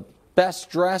 Some of the best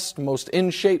dressed, most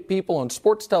in shape people on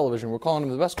sports television. We're calling him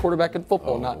the best quarterback in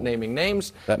football, not naming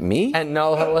names. That me? And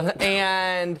no,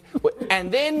 and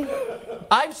then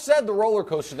I've said the roller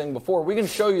coaster thing before. We can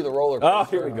show you the roller coaster. Oh,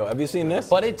 here we go. Have you seen this?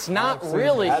 But it's not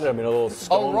really a little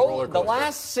stone roller coaster. The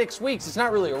last 6 weeks, it's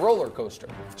not really a roller coaster.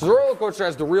 So the roller coaster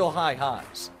has the real high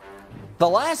highs. The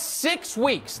last 6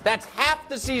 weeks, that's half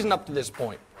the season up to this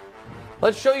point.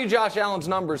 Let's show you Josh Allen's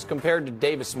numbers compared to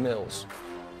Davis Mills.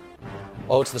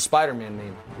 Oh, it's the Spider-Man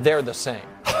meme. They're the same.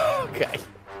 Okay.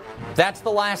 That's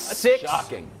the last 6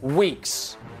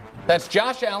 weeks. That's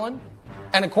Josh Allen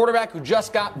and a quarterback who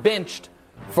just got benched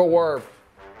for,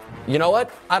 you know what?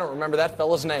 I don't remember that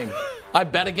fella's name. I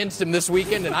bet against him this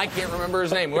weekend, and I can't remember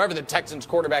his name, whoever the Texans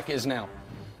quarterback is now.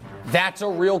 That's a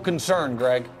real concern,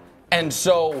 Greg. And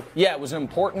so, yeah, it was an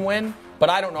important win, but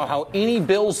I don't know how any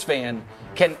Bills fan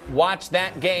can watch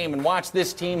that game and watch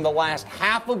this team the last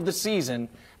half of the season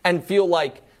and feel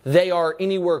like they are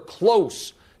anywhere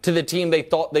close to the team they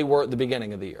thought they were at the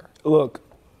beginning of the year. Look,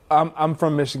 I'm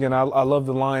from Michigan. I love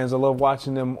the Lions. I love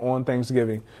watching them on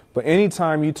Thanksgiving. But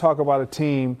anytime you talk about a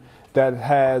team that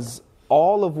has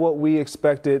all of what we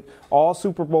expected, all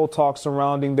Super Bowl talk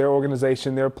surrounding their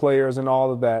organization, their players, and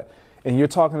all of that, and you're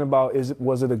talking about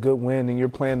was it a good win, and you're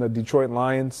playing the Detroit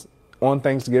Lions on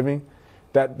Thanksgiving,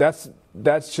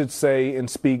 that should say and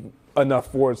speak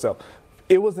enough for itself.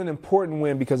 It was an important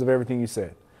win because of everything you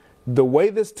said. The way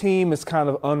this team is kind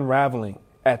of unraveling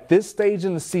at this stage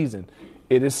in the season,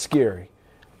 it is scary.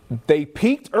 They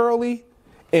peaked early,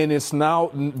 and it's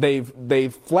now they've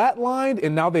flatlined,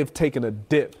 and now they've taken a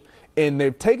dip. And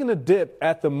they've taken a dip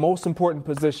at the most important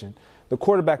position, the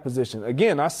quarterback position.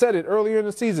 Again, I said it earlier in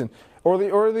the season,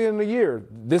 earlier in the year.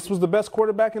 This was the best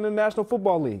quarterback in the National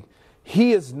Football League.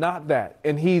 He is not that,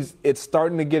 and it's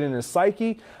starting to get in his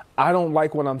psyche. I don't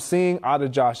like what I'm seeing out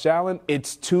of Josh Allen.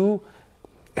 It's too,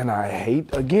 and I hate,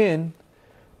 again,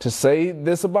 to say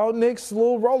this about Nick's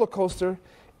little roller coaster,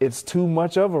 it's too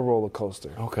much of a roller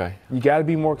coaster. Okay. You got to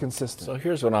be more consistent. So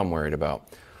here's what I'm worried about.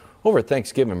 Over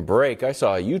Thanksgiving break, I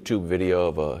saw a YouTube video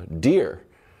of a deer,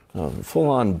 a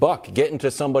full-on buck, get into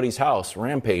somebody's house,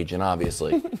 rampaging,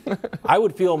 obviously. I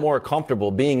would feel more comfortable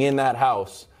being in that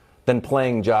house than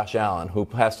playing Josh Allen, who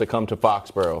has to come to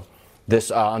Foxborough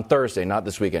on Thursday, not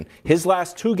this weekend. His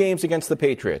last 2 games against the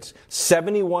Patriots,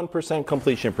 71%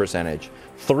 completion percentage,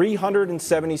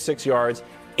 376 yards,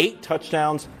 8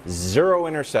 touchdowns, 0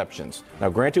 interceptions. Now,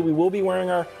 granted, we will be wearing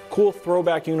our cool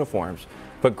throwback uniforms.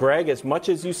 But, Greg, as much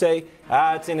as you say,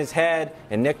 it's in his head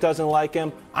and Nick doesn't like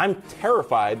him, I'm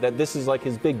terrified that this is like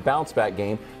his big bounce-back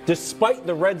game, despite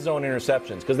the red zone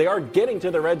interceptions, because they are getting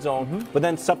to the red zone, but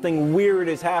then something weird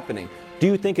is happening. Do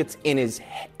you think it's in his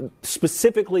head,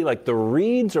 specifically like the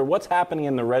reads, or what's happening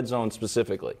in the red zone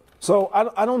specifically? So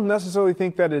I don't necessarily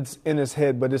think that it's in his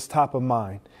head, but it's top of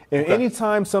mind. And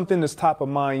anytime something is top of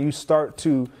mind, you start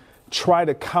to try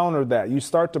to counter that. You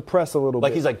start to press a little bit.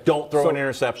 Like he's like, don't throw an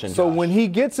interception, So Josh. when he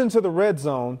gets into the red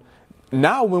zone,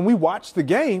 now when we watch the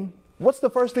game, what's the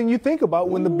first thing you think about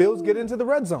when the Bills get into the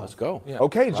red zone? Let's go. Yeah.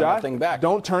 Okay, Josh,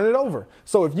 don't turn it over.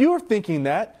 So if you're thinking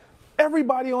that,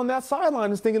 everybody on that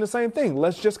sideline is thinking the same thing.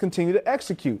 Let's just continue to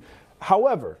execute.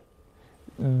 However,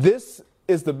 this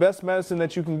is the best medicine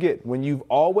that you can get. When you've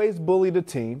always bullied a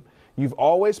team, you've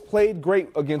always played great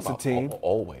against a team.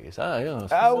 Always. The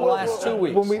last 2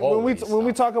 weeks. When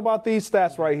we talk about these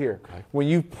stats right here, when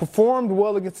you've performed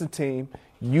well against a team,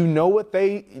 you know what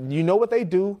they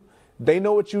do, they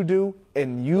know what you do,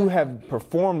 and you have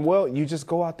performed well. You just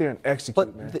go out there and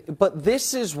execute, man. But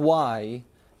this is why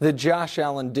the Josh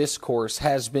Allen discourse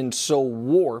has been so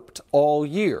warped all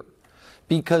year,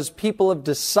 because people have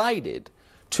decided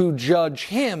to judge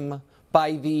him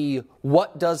by the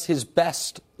what does his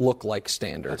best look like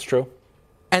standard. That's true.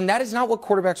 And that is not what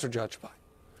quarterbacks are judged by.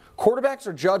 Quarterbacks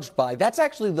are judged by, that's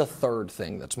actually the third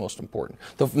thing that's most important.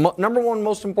 The number one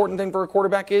most important thing for a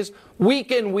quarterback is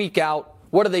week in, week out,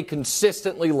 what do they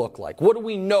consistently look like? What do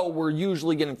we know we're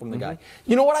usually getting from the guy?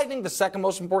 You know what I think the second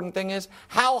most important thing is?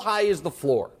 How high is the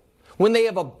floor? When they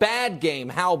have a bad game,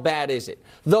 how bad is it?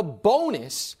 The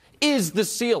bonus is the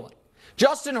ceiling.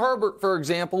 Justin Herbert, for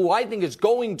example, who I think is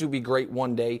going to be great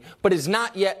one day, but is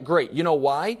not yet great. You know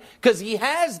why? Because he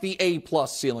has the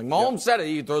A-plus ceiling. Mahomes said it.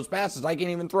 He throws passes I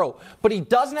can't even throw. But he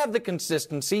doesn't have the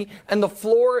consistency, and the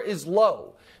floor is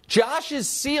low. Josh's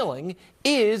ceiling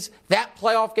is that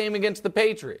playoff game against the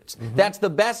Patriots. That's the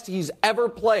best he's ever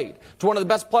played. It's one of the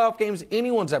best playoff games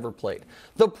anyone's ever played.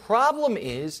 The problem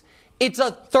is it's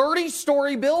a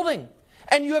 30-story building.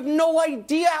 And you have no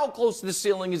idea how close the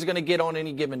ceiling is going to get on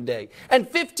any given day. And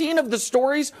 15 of the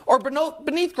stories are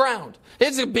beneath ground.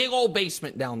 It's a big old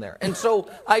basement down there. And so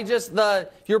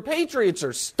your Patriots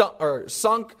are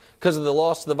sunk because of the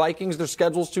loss to the Vikings. Their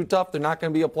schedule's too tough. They're not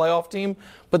going to be a playoff team.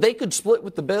 But they could split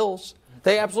with the Bills.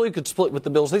 They absolutely could split with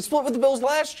the Bills. They split with the Bills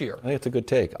last year. I think it's a good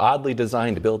take. Oddly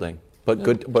designed building, but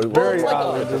good. But Very like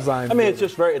oddly designed. I mean, it's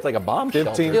just it's like a bomb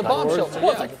 15 shelter. Yeah, bomb shelter.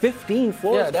 Well, it's like 15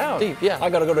 floors down. Deep, yeah.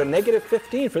 I got to go to negative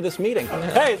 15 for this meeting.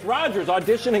 Hey, it's Rodgers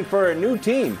auditioning for a new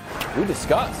team. We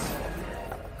discuss.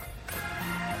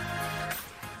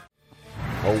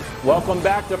 Welcome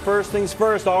back to First Things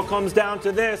First. All comes down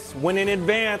to this: win in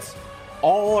advance,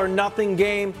 all or nothing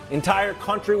game. Entire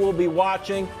country will be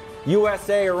watching.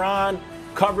 USA, Iran.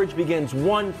 Coverage begins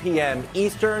 1 p.m.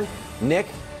 Eastern. Nick,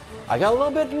 I got a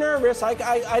little bit nervous. I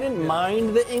didn't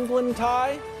mind the England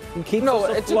tie. No,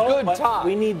 it's a good tie.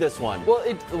 We need this one.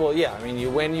 Well, yeah. I mean, you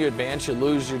win, you advance, you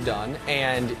lose, you're done.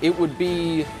 And it would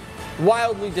be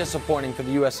wildly disappointing for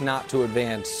the U.S. not to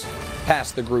advance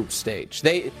past the group stage.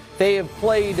 They have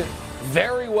played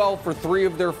very well for 3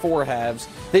 of their 4 halves.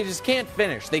 They just can't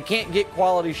finish. They can't get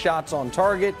quality shots on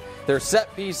target. Their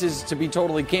set pieces, to be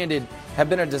totally candid, have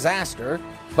been a disaster.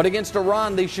 But against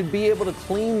Iran, they should be able to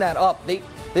clean that up.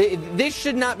 This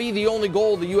should not be the only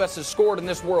goal the U.S. has scored in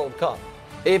this World Cup.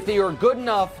 If they are good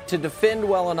enough to defend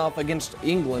well enough against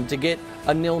England to get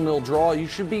a 0-0 draw, you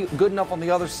should be good enough on the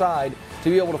other side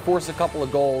to be able to force a couple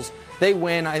of goals. They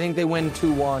win. I think they win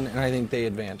 2-1, and I think they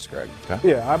advance, Greg. Okay.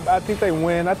 Yeah, I think they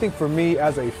win. I think for me,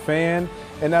 as a fan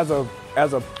and as a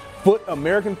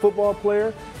American football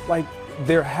player, like,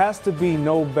 there has to be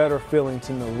no better feeling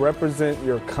to represent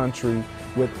your country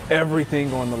with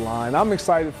everything on the line. I'm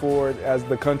excited for it, as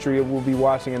the country will be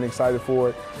watching, and excited for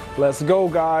it. Let's go,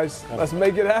 guys. Let's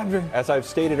make it happen. As I've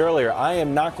stated earlier, I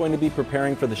am not going to be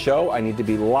preparing for the show. I need to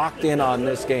be locked in on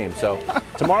this game. So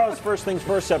tomorrow's First Things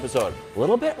First episode, a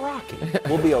little bit rocky.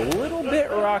 Will be a little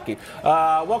bit rocky.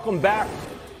 Welcome back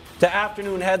to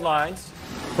Afternoon Headlines,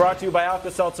 brought to you by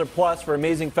Alka-Seltzer Plus for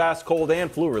amazing fast cold and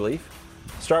flu relief.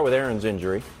 Start with Aaron's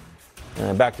injury.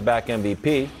 Back-to-back MVP.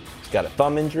 He's got a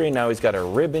thumb injury. Now he's got a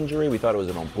rib injury. We thought it was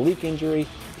an oblique injury.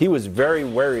 He was very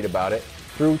worried about it.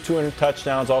 Threw 2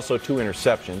 touchdowns, also 2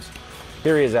 interceptions.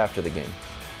 Here he is after the game.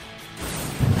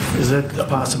 Is it a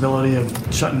possibility of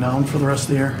shutting down for the rest of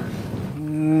the year?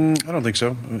 I don't think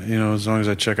so. You know, as long as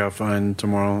I check out fine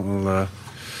tomorrow, I'll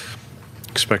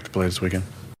expect to play this weekend.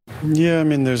 Yeah, I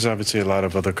mean, there's obviously a lot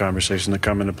of other conversations that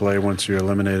come into play once you're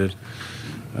eliminated.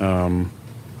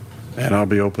 And I'll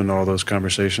be open to all those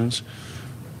conversations.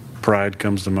 Pride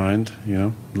comes to mind, you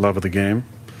know, love of the game.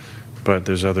 But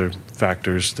there's other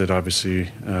factors that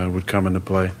obviously would come into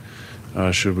play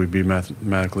should we be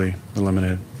mathematically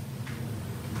eliminated.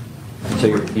 So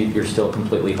you're still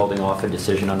completely holding off a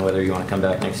decision on whether you want to come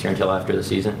back next year until after the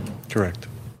season? Correct.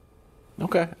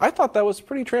 Okay. I thought that was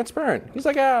pretty transparent. He's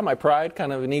like, my pride,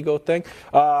 kind of an ego thing.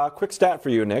 Quick stat for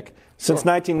you, Nick. Since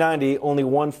 1990, only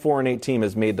one 4-8 team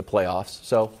has made the playoffs.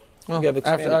 So you have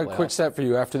expanded playoffs. Quick stat for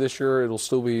you. After this year, it'll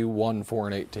still be one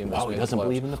 4-8 team. Wow, he doesn't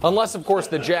believe in the playoffs. Unless, of course,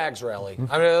 the Jags rally.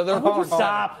 I mean, they're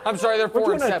Stop. I'm sorry, they're 4-7.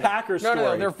 We're doing a Packers story.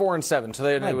 No, they're 4-7. So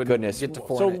they would goodness. get to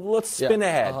 4-8. So let's spin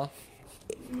ahead.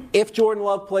 If Jordan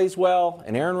Love plays well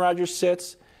and Aaron Rodgers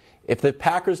sits, if the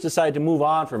Packers decide to move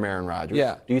on from Aaron Rodgers,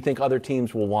 do you think other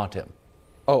teams will want him?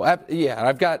 Oh, yeah.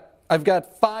 I've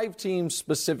got 5 teams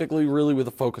specifically, really, with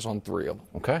a focus on 3 of them.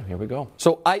 Okay, here we go.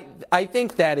 So I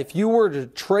think that if you were to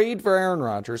trade for Aaron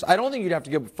Rodgers, I don't think you'd have to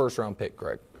give up a first-round pick,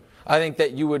 Greg. I think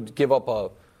that you would give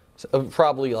up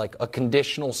probably like a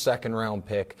conditional second-round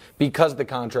pick because the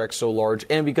contract's so large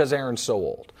and because Aaron's so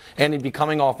old. And he'd be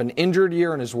coming off an injured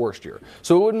year and his worst year.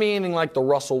 So it wouldn't be anything like the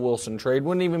Russell Wilson trade.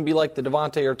 Wouldn't even be like the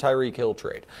Devontae or Tyreek Hill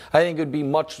trade. I think it would be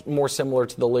much more similar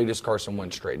to the latest Carson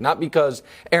Wentz trade. Not because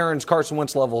Aaron's Carson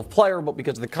Wentz level of player, but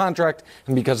because of the contract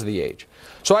and because of the age.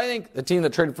 So I think the team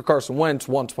that traded for Carson Wentz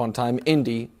once upon a time,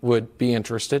 Indy, would be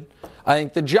interested. I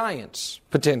think the Giants,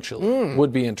 potentially,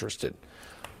 would be interested.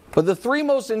 But the 3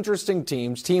 most interesting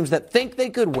teams that think they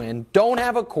could win, don't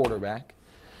have a quarterback,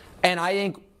 and I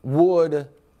think would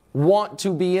want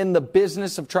to be in the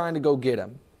business of trying to go get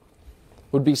him,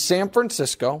 would be San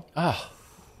Francisco,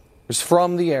 who's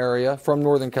from the area, from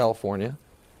Northern California,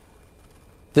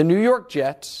 the New York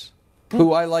Jets,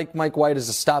 who I like Mike White as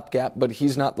a stopgap, but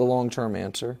he's not the long-term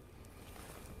answer,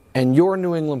 and your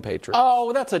New England Patriots.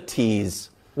 Oh, that's a tease.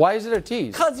 Why is it a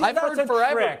tease? Because I've heard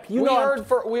forever. Trick.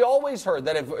 We always heard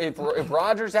that if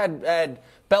Rodgers had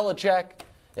Belichick,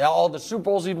 all the Super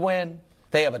Bowls he'd win.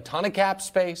 They have a ton of cap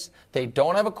space. They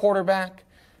don't have a quarterback.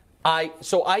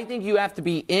 So I think you have to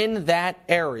be in that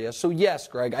area. So yes,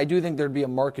 Greg, I do think there'd be a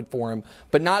market for him,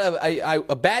 but not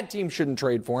a bad team shouldn't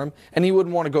trade for him, and he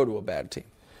wouldn't want to go to a bad team.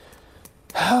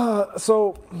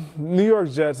 So New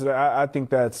York Jets, I think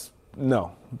that's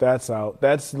out.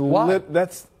 That's Why?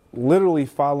 That's literally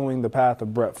following the path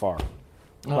of Brett Favre.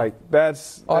 Like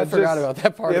that's. I forgot about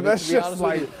that part. Yeah, of it, that's to be just honest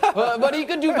like. with you. But he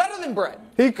could do better than Brett.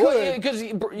 He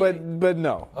could, well, but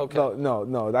no. Okay.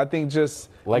 No. I think just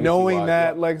Legacy-wise, knowing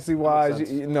that yeah.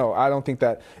 legacy-wise, no, I don't think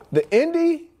that the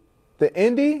Indy.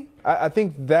 I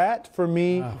think that for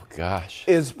me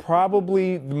is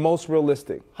probably the most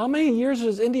realistic. How many years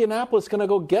is Indianapolis going to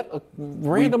go get a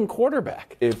random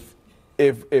quarterback?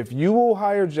 If you will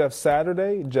hire Jeff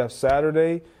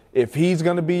Saturday, if he's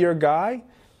going to be your guy,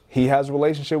 he has a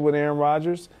relationship with Aaron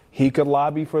Rodgers. He could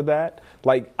lobby for that.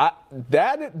 Like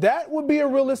that would be a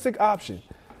realistic option.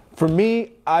 For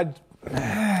me,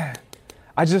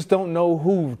 I just don't know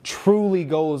who truly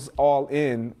goes all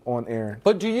in on Aaron.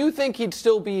 But do you think he'd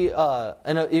still be?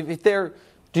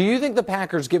 Do you think the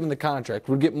Packers, given the contract,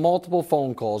 would get multiple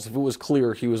phone calls if it was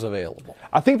clear he was available?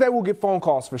 I think they will get phone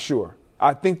calls for sure.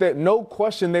 I think that no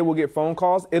question they will get phone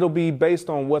calls. It'll be based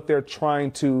on what they're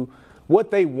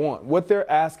what they want, what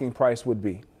their asking price would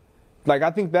be. Like,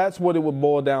 I think that's what it would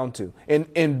boil down to.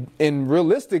 And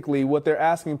realistically, what their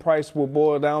asking price will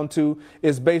boil down to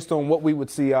is based on what we would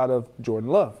see out of Jordan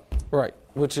Love. Right,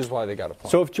 which is why they got a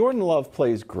plan. So if Jordan Love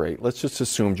plays great, let's just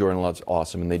assume Jordan Love's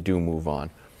awesome and they do move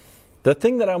on. The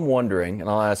thing that I'm wondering, and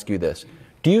I'll ask you this,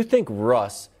 do you think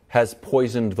Russ has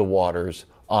poisoned the waters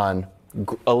on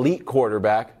elite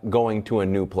quarterback going to a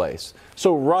new place?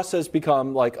 So Russ has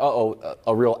become like,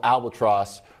 a real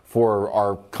albatross for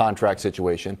our contract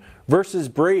situation versus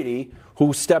Brady,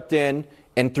 who stepped in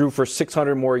and threw for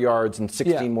 600 more yards and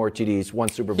 16 more TDs, won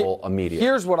Super Bowl immediately.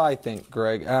 Here's what I think,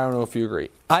 Greg. I don't know if you agree.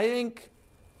 I think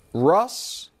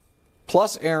Russ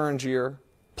plus Aaron's year,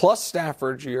 plus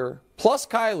Stafford's year, plus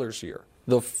Kyler's year,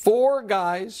 the four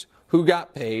guys who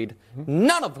got paid,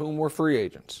 none of whom were free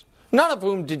agents. None of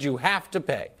whom did you have to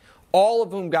pay. All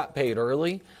of whom got paid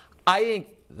early. I think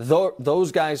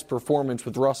those guys' performance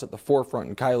with Russ at the forefront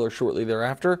and Kyler shortly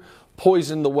thereafter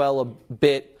poisoned the well a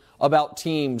bit about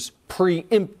teams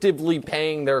preemptively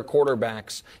paying their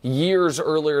quarterbacks years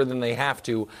earlier than they have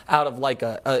to out of like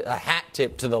a hat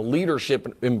tip to the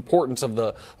leadership importance of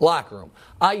the locker room.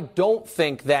 I don't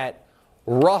think that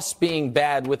Russ being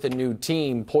bad with a new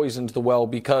team poisoned the well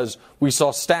because we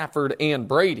saw Stafford and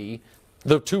Brady,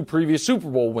 the two previous Super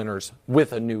Bowl winners,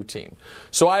 with a new team.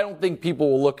 So I don't think people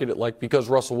will look at it like because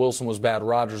Russell Wilson was bad,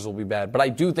 Rodgers will be bad. But I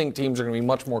do think teams are going to be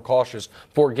much more cautious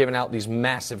before giving out these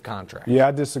massive contracts. Yeah,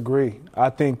 I disagree. I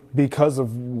think because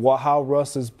of how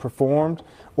Russ has performed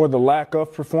or the lack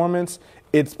of performance,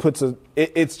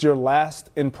 it's your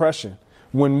last impression.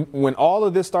 When all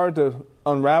of this started to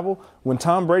unravel, when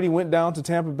Tom Brady went down to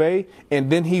Tampa Bay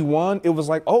and then he won, it was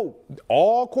like, all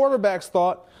quarterbacks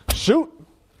thought, shoot,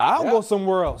 I'll go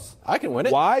somewhere else. I can win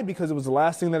it. Why? Because it was the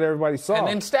last thing that everybody saw. And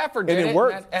then Stafford did it. And it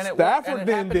worked. Stafford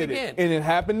then did it. And it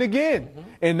happened again. Mm-hmm.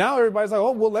 And now everybody's like,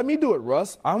 let me do it,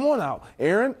 Russ. I want out.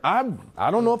 Aaron, I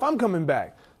don't know if I'm coming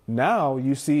back. Now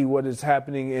you see what is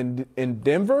happening in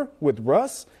Denver with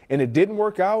Russ, and it didn't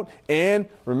work out. And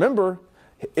remember,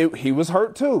 he was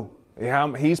hurt too.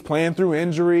 He's playing through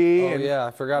injury. Oh, yeah,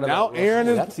 I forgot about Aaron.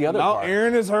 That's the other part.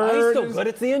 Aaron is hurt. He's still good.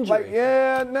 It's the injury.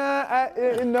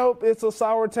 Nope. It's a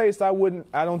sour taste. I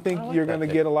don't think you're going to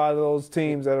get a lot of those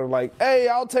teams that are like, hey,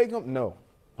 I'll take them. No.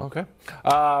 Okay.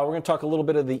 We're going to talk a little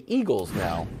bit of the Eagles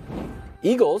now.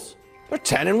 Eagles, they're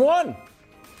 10-1.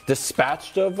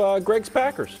 Dispatched of Greg's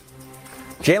Packers.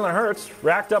 Jalen Hurts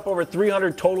racked up over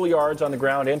 300 total yards on the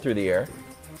ground and through the air.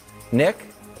 Nick,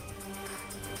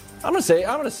 I'm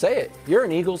gonna say it. You're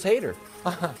an Eagles hater.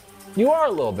 You are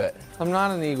a little bit. I'm not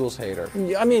an Eagles hater.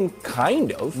 I mean,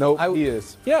 kind of. Nope, he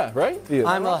is. Yeah, right? He is.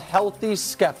 I'm a healthy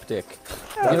skeptic.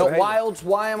 Yeah, Wilds,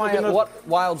 why am I?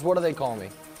 Wilds, what do they call me?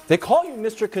 They call you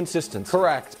Mr. Consistency.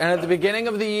 Correct. And at the beginning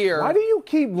of the year, why do you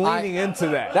keep leaning into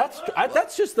that?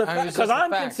 That's just the fact, because I'm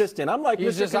consistent. I'm like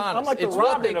He's just honest. I'm like the it's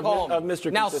what they Robin call of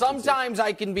Mr. Now, Consistency. sometimes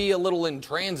I can be a little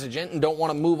intransigent and don't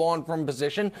want to move on from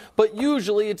position, but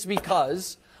usually it's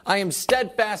because I am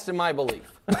steadfast in my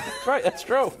belief. Right, that's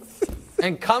true.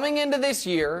 And coming into this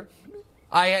year,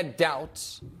 I had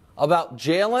doubts about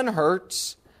Jalen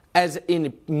Hurts as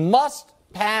in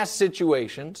must-pass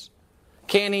situations.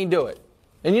 Can he do it?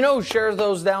 And you know who shares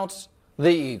those doubts? The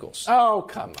Eagles. Oh,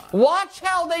 come on. Watch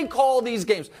how they call these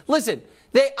games. Listen,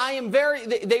 they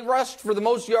rushed for the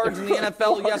most yards in the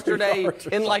NFL yesterday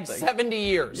in like 70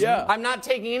 years. Yeah. I'm not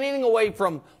taking anything away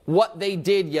from what they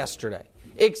did yesterday,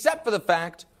 except for the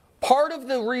fact part of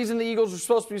the reason the Eagles are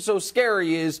supposed to be so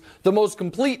scary is the most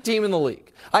complete team in the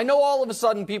league. I know all of a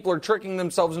sudden people are tricking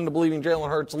themselves into believing Jalen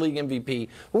Hurts league MVP.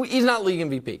 He's not league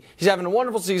MVP. He's having a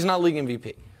wonderful season, not league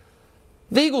MVP.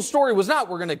 The Eagles' story was not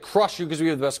we're going to crush you because we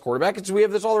have the best quarterback. It's we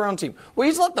have this all-around team. Well,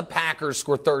 he's let the Packers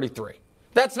score 33.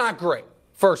 That's not great,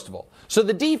 first of all. So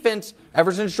the defense,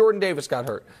 ever since Jordan Davis got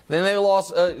hurt, then they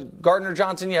lost Gardner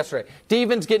Johnson yesterday.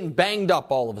 Defense getting banged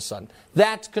up all of a sudden.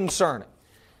 That's concerning.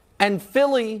 And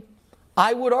Philly,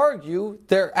 I would argue,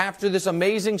 they're after this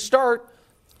amazing start,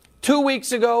 2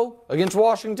 weeks ago against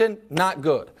Washington, not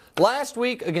good. Last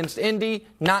week against Indy,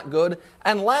 not good.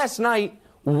 And last night,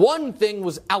 one thing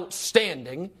was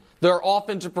outstanding. Their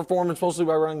offensive performance, mostly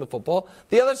by running the football.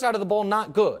 The other side of the ball,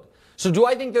 not good. So do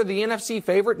I think they're the NFC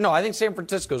favorite? No, I think San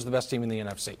Francisco is the best team in the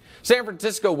NFC. San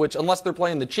Francisco, which, unless they're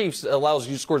playing the Chiefs, allows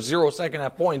you to score 0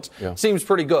 second-half points, seems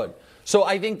pretty good. So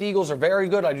I think the Eagles are very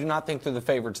good. I do not think they're the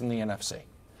favorites in the NFC.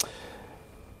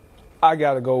 I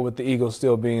got to go with the Eagles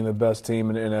still being the best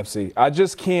team in the NFC. I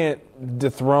just can't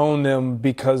dethrone them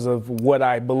because of what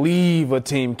I believe a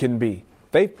team can be.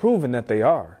 They've proven that they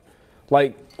are.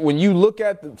 Like, when you look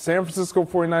at the San Francisco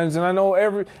 49ers, and I know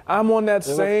I'm on that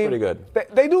they same. Look pretty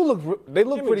good. They do look. They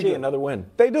look Jimmy pretty G, good. Another win.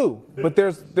 They do, but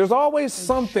there's always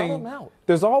something.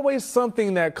 There's always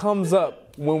something that comes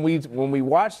up when we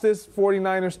watch this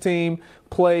 49ers team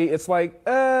play. It's like,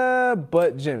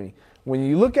 but Jimmy, when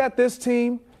you look at this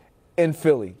team in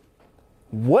Philly,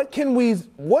 what can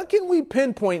we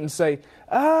pinpoint and say,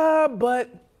 but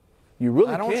you really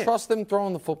can't. I don't trust them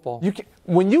throwing the football. You can,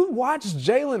 when you watch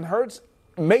Jalen Hurts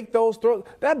make those throws,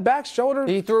 that back shoulder.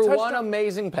 He threw touchdown, one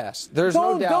amazing pass. There's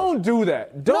no doubt. Don't do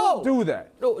that. Don't do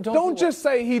that. No, don't just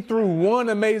say he threw one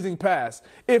amazing pass.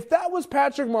 If that was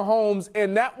Patrick Mahomes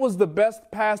and that was the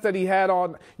best pass that he had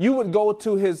on, you would go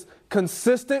to his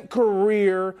consistent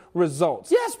career results.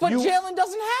 Yes, but Jalen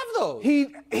doesn't have those.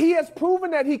 He has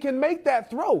proven that he can make that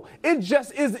throw. It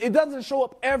just is. It doesn't show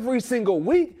up every single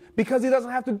week because he doesn't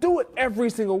have to do it every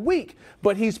single week.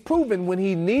 But he's proven when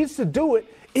he needs to do it,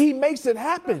 he makes it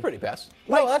happen. That's pretty fast.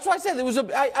 No, that's why I said there was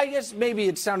I guess maybe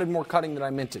it sounded more cutting than I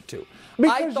meant it to.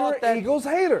 Because you're an Eagles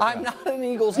hater. I'm not an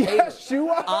Eagles hater. Yes, you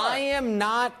are. I am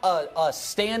not a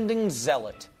standing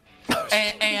zealot.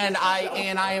 and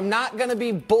I am not going to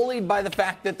be bullied by the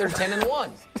fact that they're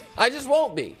 10-1. I just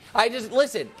won't be.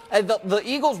 Listen. The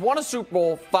Eagles won a Super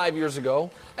Bowl 5 years ago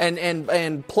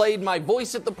and played my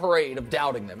voice at the parade of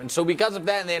doubting them. And so because of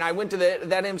that, and then I went to that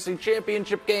NFC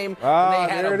Championship game and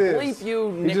they had a bleep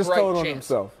you Nick just Wright told on chance.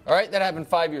 himself. All right, that happened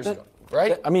 5 years ago.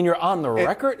 Right? I mean, you're on the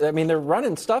record. I mean, they're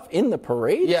running stuff in the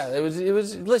parade. Yeah, it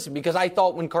was. Listen, because I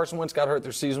thought when Carson Wentz got hurt,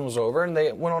 their season was over, and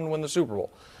they went on to win the Super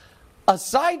Bowl.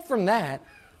 Aside from that,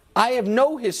 I have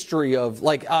no history of,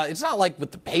 it's not like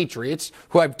with the Patriots,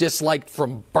 who I've disliked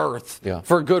from birth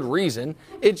for good reason.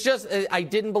 It's just I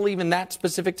didn't believe in that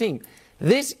specific team.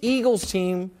 This Eagles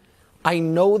team, I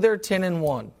know they're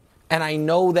 10-1. And I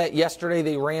know that yesterday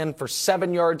they ran for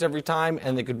 7 yards every time,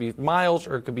 and it could be Miles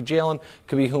or it could be Jalen, it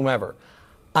could be whomever.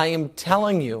 I am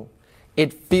telling you,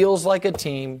 it feels like a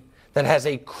team that has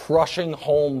a crushing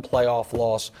home playoff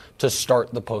loss to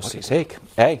start the postseason.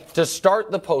 To start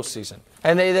the postseason.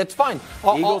 And that's fine.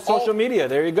 Eagles social media,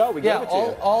 there you go. We gave it to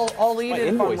you. I'll eat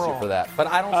it if I'm wrong. For that. But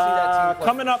I don't see that team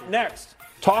coming up next,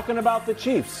 talking about the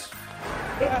Chiefs.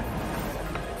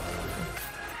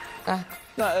 No,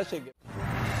 that's a good.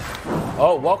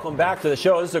 Oh, welcome back to the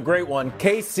show. This is a great one.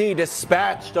 KC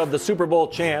dispatched of the Super Bowl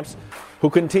champs who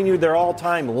continued their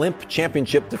all-time limp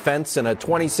championship defense in a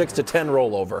 26-10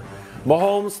 rollover.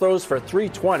 Mahomes throws for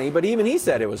 320, but even he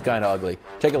said it was kind of ugly.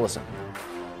 Take a listen.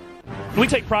 We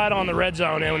take pride on the red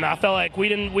zone, and I felt like we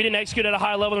didn't execute at a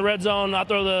high level in the red zone. I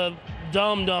throw the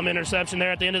dumb interception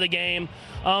there at the end of the game.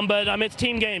 But I mean, it's a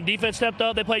team game. Defense stepped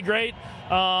up. They played great.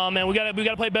 And we got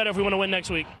to play better if we want to win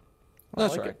next week.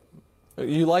 That's right.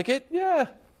 You like it? Yeah.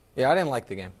 Yeah, I didn't like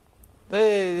the game.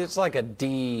 It's like a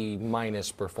D-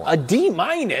 performance. A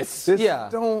D-? Yeah.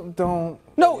 Don't.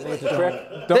 No,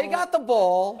 they got the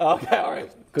ball. Okay, all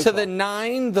right. Good to call. the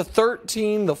 9, the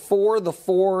 13, the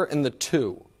 4, and the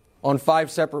 2 on 5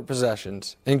 separate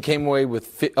possessions and came away with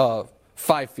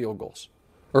 5 field goals.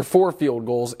 Or 4 field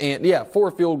goals.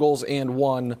 4 field goals and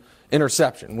 1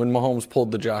 interception when Mahomes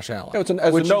pulled the Josh Allen. It's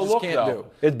a which no you just look, can't though. do.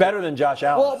 It's better than Josh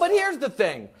Allen. Well, but here's the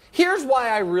thing. Here's why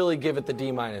I really give it the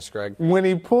D-, Greg. When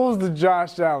he pulls the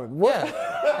Josh Allen. What?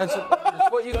 Yeah. That's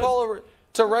what you call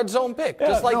a red zone pick.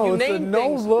 Just like you name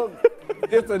things.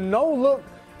 It's a no-look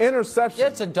interception. Yeah,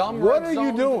 it's a dumb What red zone.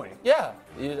 are you doing? Yeah.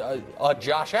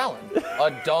 Josh Allen.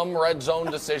 A dumb red zone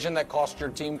decision that cost your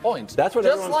team points. That's what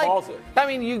everyone calls it. I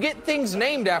mean, you get things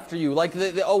named after you. Like,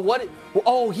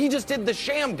 he just did the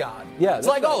Sham God. Yeah, it's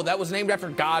like, that was named after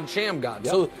God, Sham God.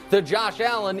 Yep. So the Josh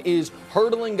Allen is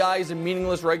hurdling guys in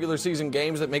meaningless regular season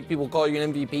games that make people call you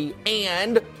an MVP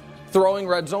and throwing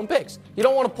red zone picks. You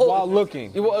don't want to pull. While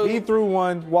looking. He threw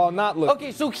one while not looking.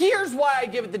 Okay, so here's why I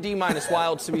give it the D-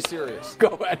 Wild to be serious. Go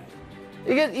ahead.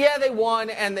 Yeah, they won,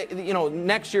 and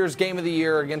next year's game of the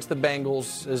year against the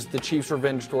Bengals as the Chiefs'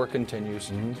 revenge tour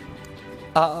continues.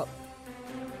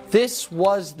 This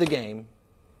was the game.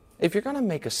 If you're going to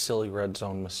make a silly red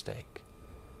zone mistake,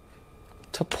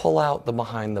 to pull out the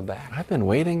behind the back. I've been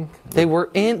waiting. They were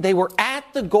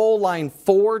at the goal line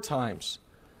 4 times.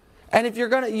 And if you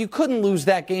couldn't lose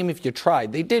that game if you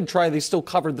tried. They did try. They still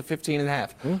covered the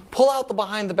 15.5. Pull out the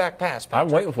behind the back pass, Patrick.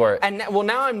 I'm waiting for it. And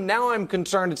now I'm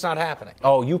concerned it's not happening.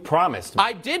 Oh, you promised.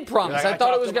 I did promise. I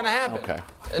thought it was going to happen. Okay.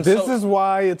 And This is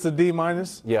why it's a D-.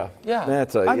 Yeah. Yeah.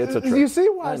 It's a trick. You see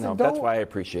why? I know. That's why I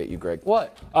appreciate you, Greg.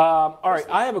 What? All right,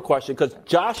 I have a question because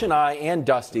Josh and I and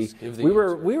Dusty, we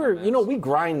were, we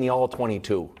grind the all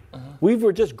 22. We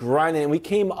were just grinding, and we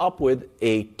came up with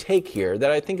a take here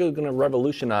that I think is going to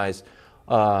revolutionize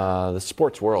the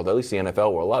sports world, at least the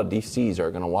NFL world. A lot of DCs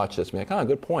are going to watch this and be like,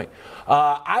 good point.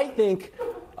 I think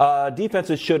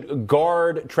defenses should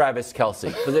guard Travis Kelce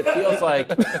because it feels like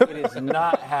it is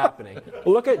not happening.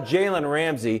 Look at Jalen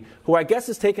Ramsey, who I guess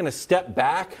has taken a step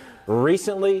back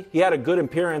recently. He had a good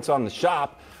appearance on the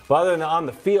shop, but other than on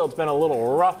the field, it's been a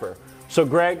little rougher. So,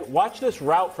 Greg, watch this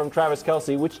route from Travis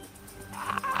Kelce, which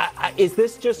is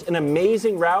this just an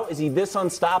amazing route? Is he this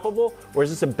unstoppable, or is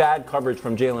this a bad coverage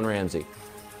from Jalen Ramsey?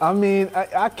 I mean,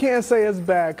 I can't say it's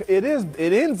bad. It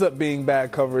ends up being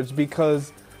bad coverage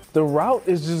because the route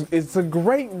is it's a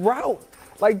great route.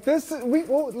 Like this,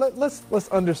 let's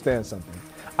understand something.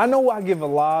 I know I give a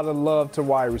lot of love to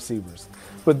wide receivers,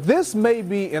 but this may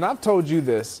be, and I've told you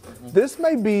this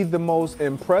may be the most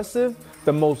impressive,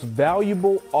 the most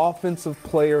valuable offensive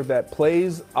player that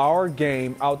plays our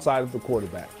game outside of the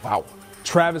quarterback. Wow.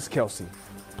 Travis Kelce.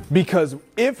 Because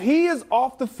if he is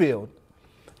off the field,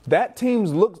 that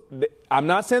team's I'm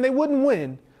not saying they wouldn't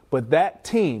win, but that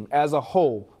team as a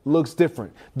whole looks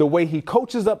different. The way he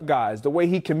coaches up guys, the way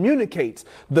he communicates,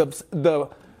 the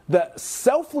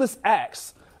selfless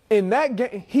acts in that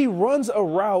game. He runs a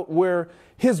route where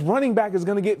his running back is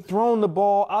going to get thrown the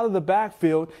ball out of the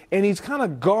backfield, and he's kind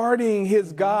of guarding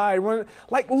his guy.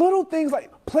 Like little things, like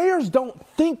players don't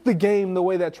think the game the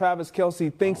way that Travis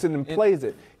Kelce thinks it and plays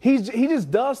it. He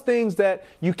just does things that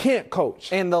you can't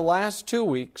coach. And the last 2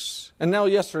 weeks, and now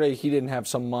yesterday he didn't have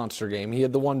some monster game. He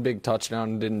had the one big touchdown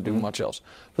and didn't do much else.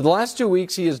 But the last 2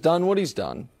 weeks he has done what he's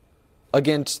done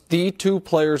against the 2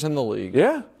 players in the league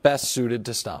best suited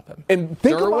to stop him. And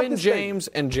think about Derwin this James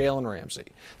and Jalen Ramsey.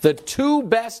 The 2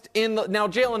 best in the – now,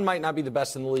 Jalen might not be the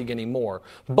best in the league anymore,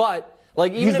 but –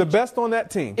 like he's the best on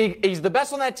that team. He's the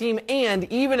best on that team,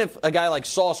 and even if a guy like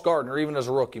Sauce Gardner, even as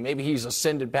a rookie, maybe he's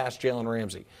ascended past Jalen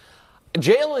Ramsey.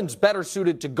 Jalen's better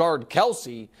suited to guard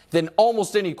Kelce than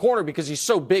almost any corner because he's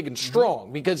so big and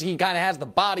strong, because he kind of has the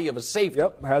body of a safety.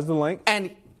 Yep, has the length.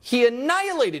 And he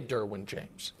annihilated Derwin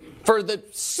James. For the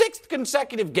 6th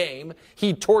consecutive game,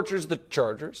 he tortures the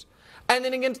Chargers. And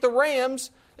then against the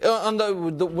Rams,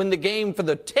 when the game, for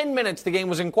the 10 minutes the game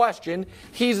was in question,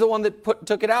 he's the one that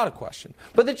took it out of question.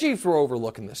 But the Chiefs were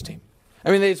overlooking this team. I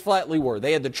mean, they flatly were.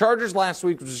 They had the Chargers last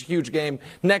week, which was a huge game.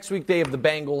 Next week, they have the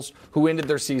Bengals, who ended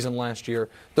their season last year.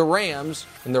 The Rams,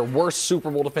 in their worst Super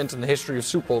Bowl defense in the history of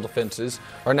Super Bowl defenses,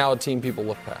 are now a team people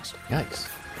look past. Yikes.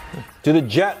 Do the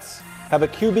Jets have a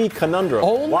QB conundrum?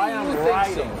 Why I'm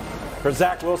riding for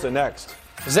Zach Wilson next.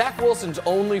 Zach Wilson's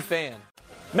only fan.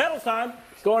 Medal time.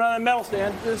 Going on a medal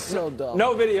stand. This is so dumb.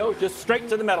 No video, just straight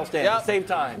to the medal stand at the same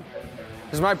time.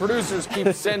 Because my producers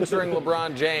keep censoring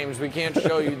LeBron James, we can't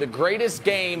show you the greatest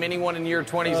game anyone in year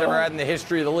 20 has ever had in the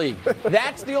history of the league.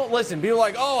 That's the only. Listen, people are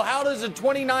like, oh, how does a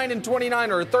 29-29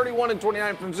 or a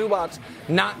 31-29 from Zubac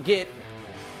not get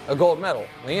a gold medal?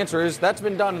 The answer is that's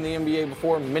been done in the NBA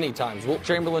before many times. Wilt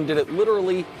Chamberlain did it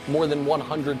literally more than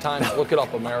 100 times. Look it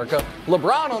up, America.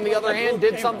 LeBron, on the other hand,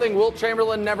 did something Wilt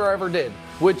Chamberlain never ever did,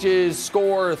 which is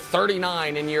score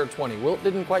 39 in year 20. Wilt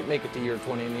didn't quite make it to year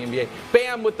 20 in the NBA.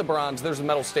 Bam, with the bronze. There's a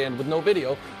medal stand with no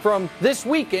video from this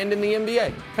weekend in the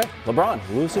NBA. Okay. LeBron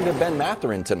losing to Ben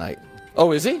Mathurin tonight.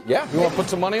 Oh, is he? Yeah. You want to put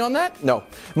some money on that? No.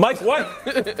 Mike White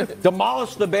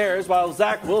demolished the Bears while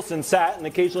Zach Wilson sat and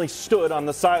occasionally stood on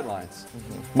the sidelines.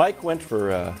 Mike went for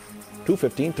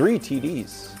 215, 3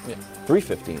 TDs. Yeah.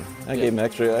 315. I gave him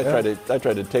extra. I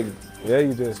tried to take. Yeah,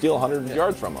 you did. Steal 100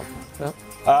 yards from him. Yeah.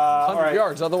 100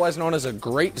 yards, otherwise known as a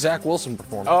great Zach Wilson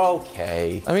performance.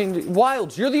 Okay. I mean,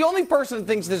 Wilds, you're the only person that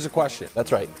thinks there's a question.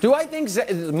 That's right. Do I think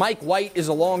Mike White is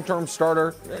a long-term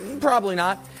starter? Probably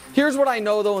not. Here's what I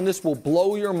know, though, and this will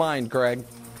blow your mind, Greg.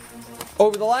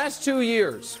 Over the last 2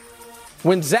 years,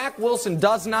 when Zach Wilson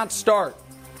does not start,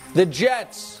 the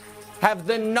Jets have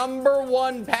the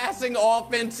 #1 passing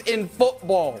offense in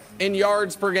football in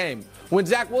yards per game. When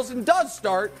Zach Wilson does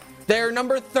start, they're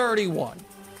number 31.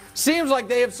 Seems like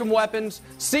they have some weapons.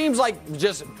 Seems like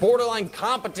just borderline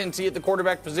competency at the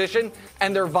quarterback position,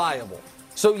 and they're viable.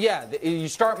 So, yeah, you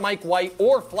start Mike White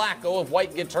or Flacco if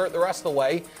White gets hurt the rest of the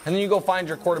way, and then you go find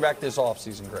your quarterback this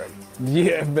offseason, Greg.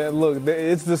 Yeah, man, look,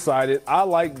 it's decided. I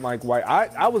like Mike White.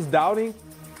 I was doubting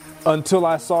until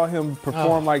I saw him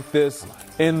perform like this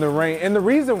in the rain. And the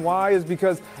reason why is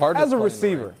because as a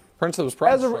receiver,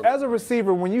 as a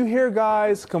receiver, when you hear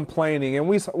guys complaining, and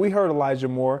we heard Elijah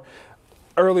Moore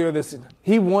earlier this season,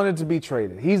 he wanted to be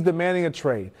traded. He's demanding a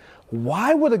trade.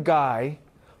 Why would a guy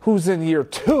who's in year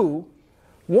 2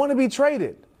 want to be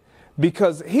traded?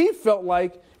 Because he felt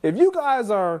like if you guys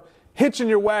are hitching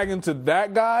your wagon to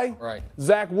that guy,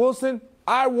 Zach Wilson,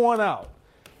 I want out.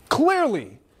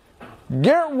 Clearly,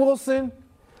 Garrett Wilson,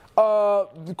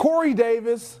 Corey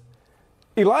Davis,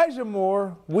 Elijah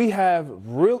Moore, we have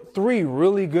 3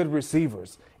 really good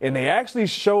receivers. And they actually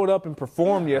showed up and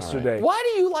performed yesterday. Why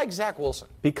do you like Zach Wilson?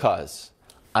 Because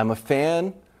I'm a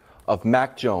fan of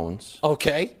Mac Jones.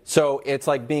 Okay. So it's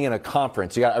like being in a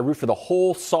conference. I root for the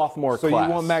whole sophomore class. So you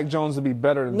want Mac Jones to be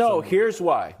better than No, someone. here's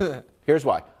why. Here's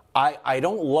why. I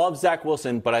don't love Zach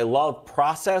Wilson, but I love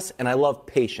process and I love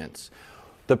patience.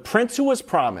 The Prince who was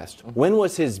promised, when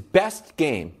was his best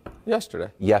game?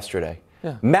 Yesterday.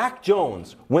 Yeah. Mac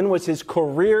Jones, when was his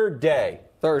career day?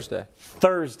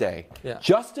 Thursday. Yeah.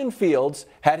 Justin Fields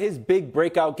had his big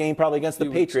breakout game probably against the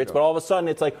Patriots, but all of a sudden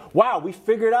it's like, wow, we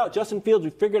figured out Justin Fields.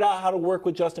 We figured out how to work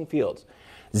with Justin Fields.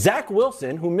 Zach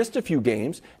Wilson, who missed a few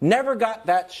games, never got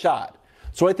that shot.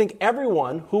 So I think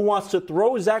everyone who wants to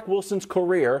throw Zach Wilson's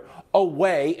career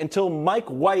away until Mike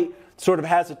White sort of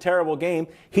has a terrible game,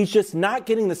 he's just not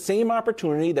getting the same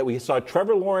opportunity that we saw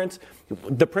Trevor Lawrence,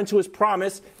 the Prince who was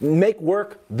promised, make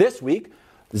work this week.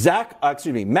 Mac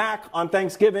on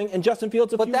Thanksgiving, and Justin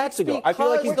Fields a few weeks ago. I feel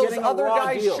like he's getting a raw deal. Those other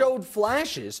guys showed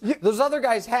flashes. Those other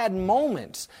guys had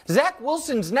moments. Zach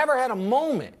Wilson's never had a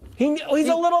moment. He's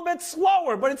a little bit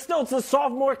slower, but it's a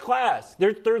sophomore class.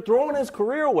 They're throwing his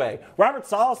career away. Robert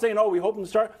Saleh saying, "Oh, we hope him to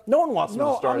start." No one wants him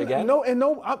to start again.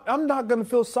 I'm not going to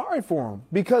feel sorry for him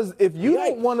because if you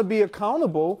don't want to be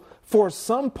accountable for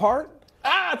some part,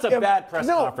 it's a bad press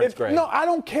conference, Greg. No, I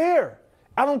don't care.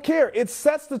 It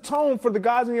sets the tone for the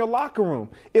guys in your locker room.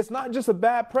 It's not just a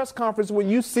bad press conference when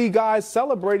you see guys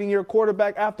celebrating your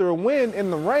quarterback after a win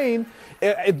in the rain.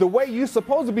 The way you're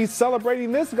supposed to be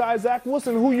celebrating this guy, Zach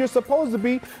Wilson, who you're supposed to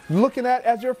be looking at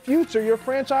as your future, your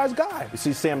franchise guy. You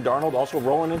see Sam Darnold also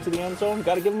rolling into the end zone?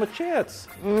 Got to give him a chance.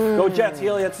 Go Jets.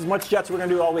 That's as much Jets we're going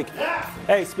to do all week.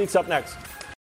 Hey, Speaks up next.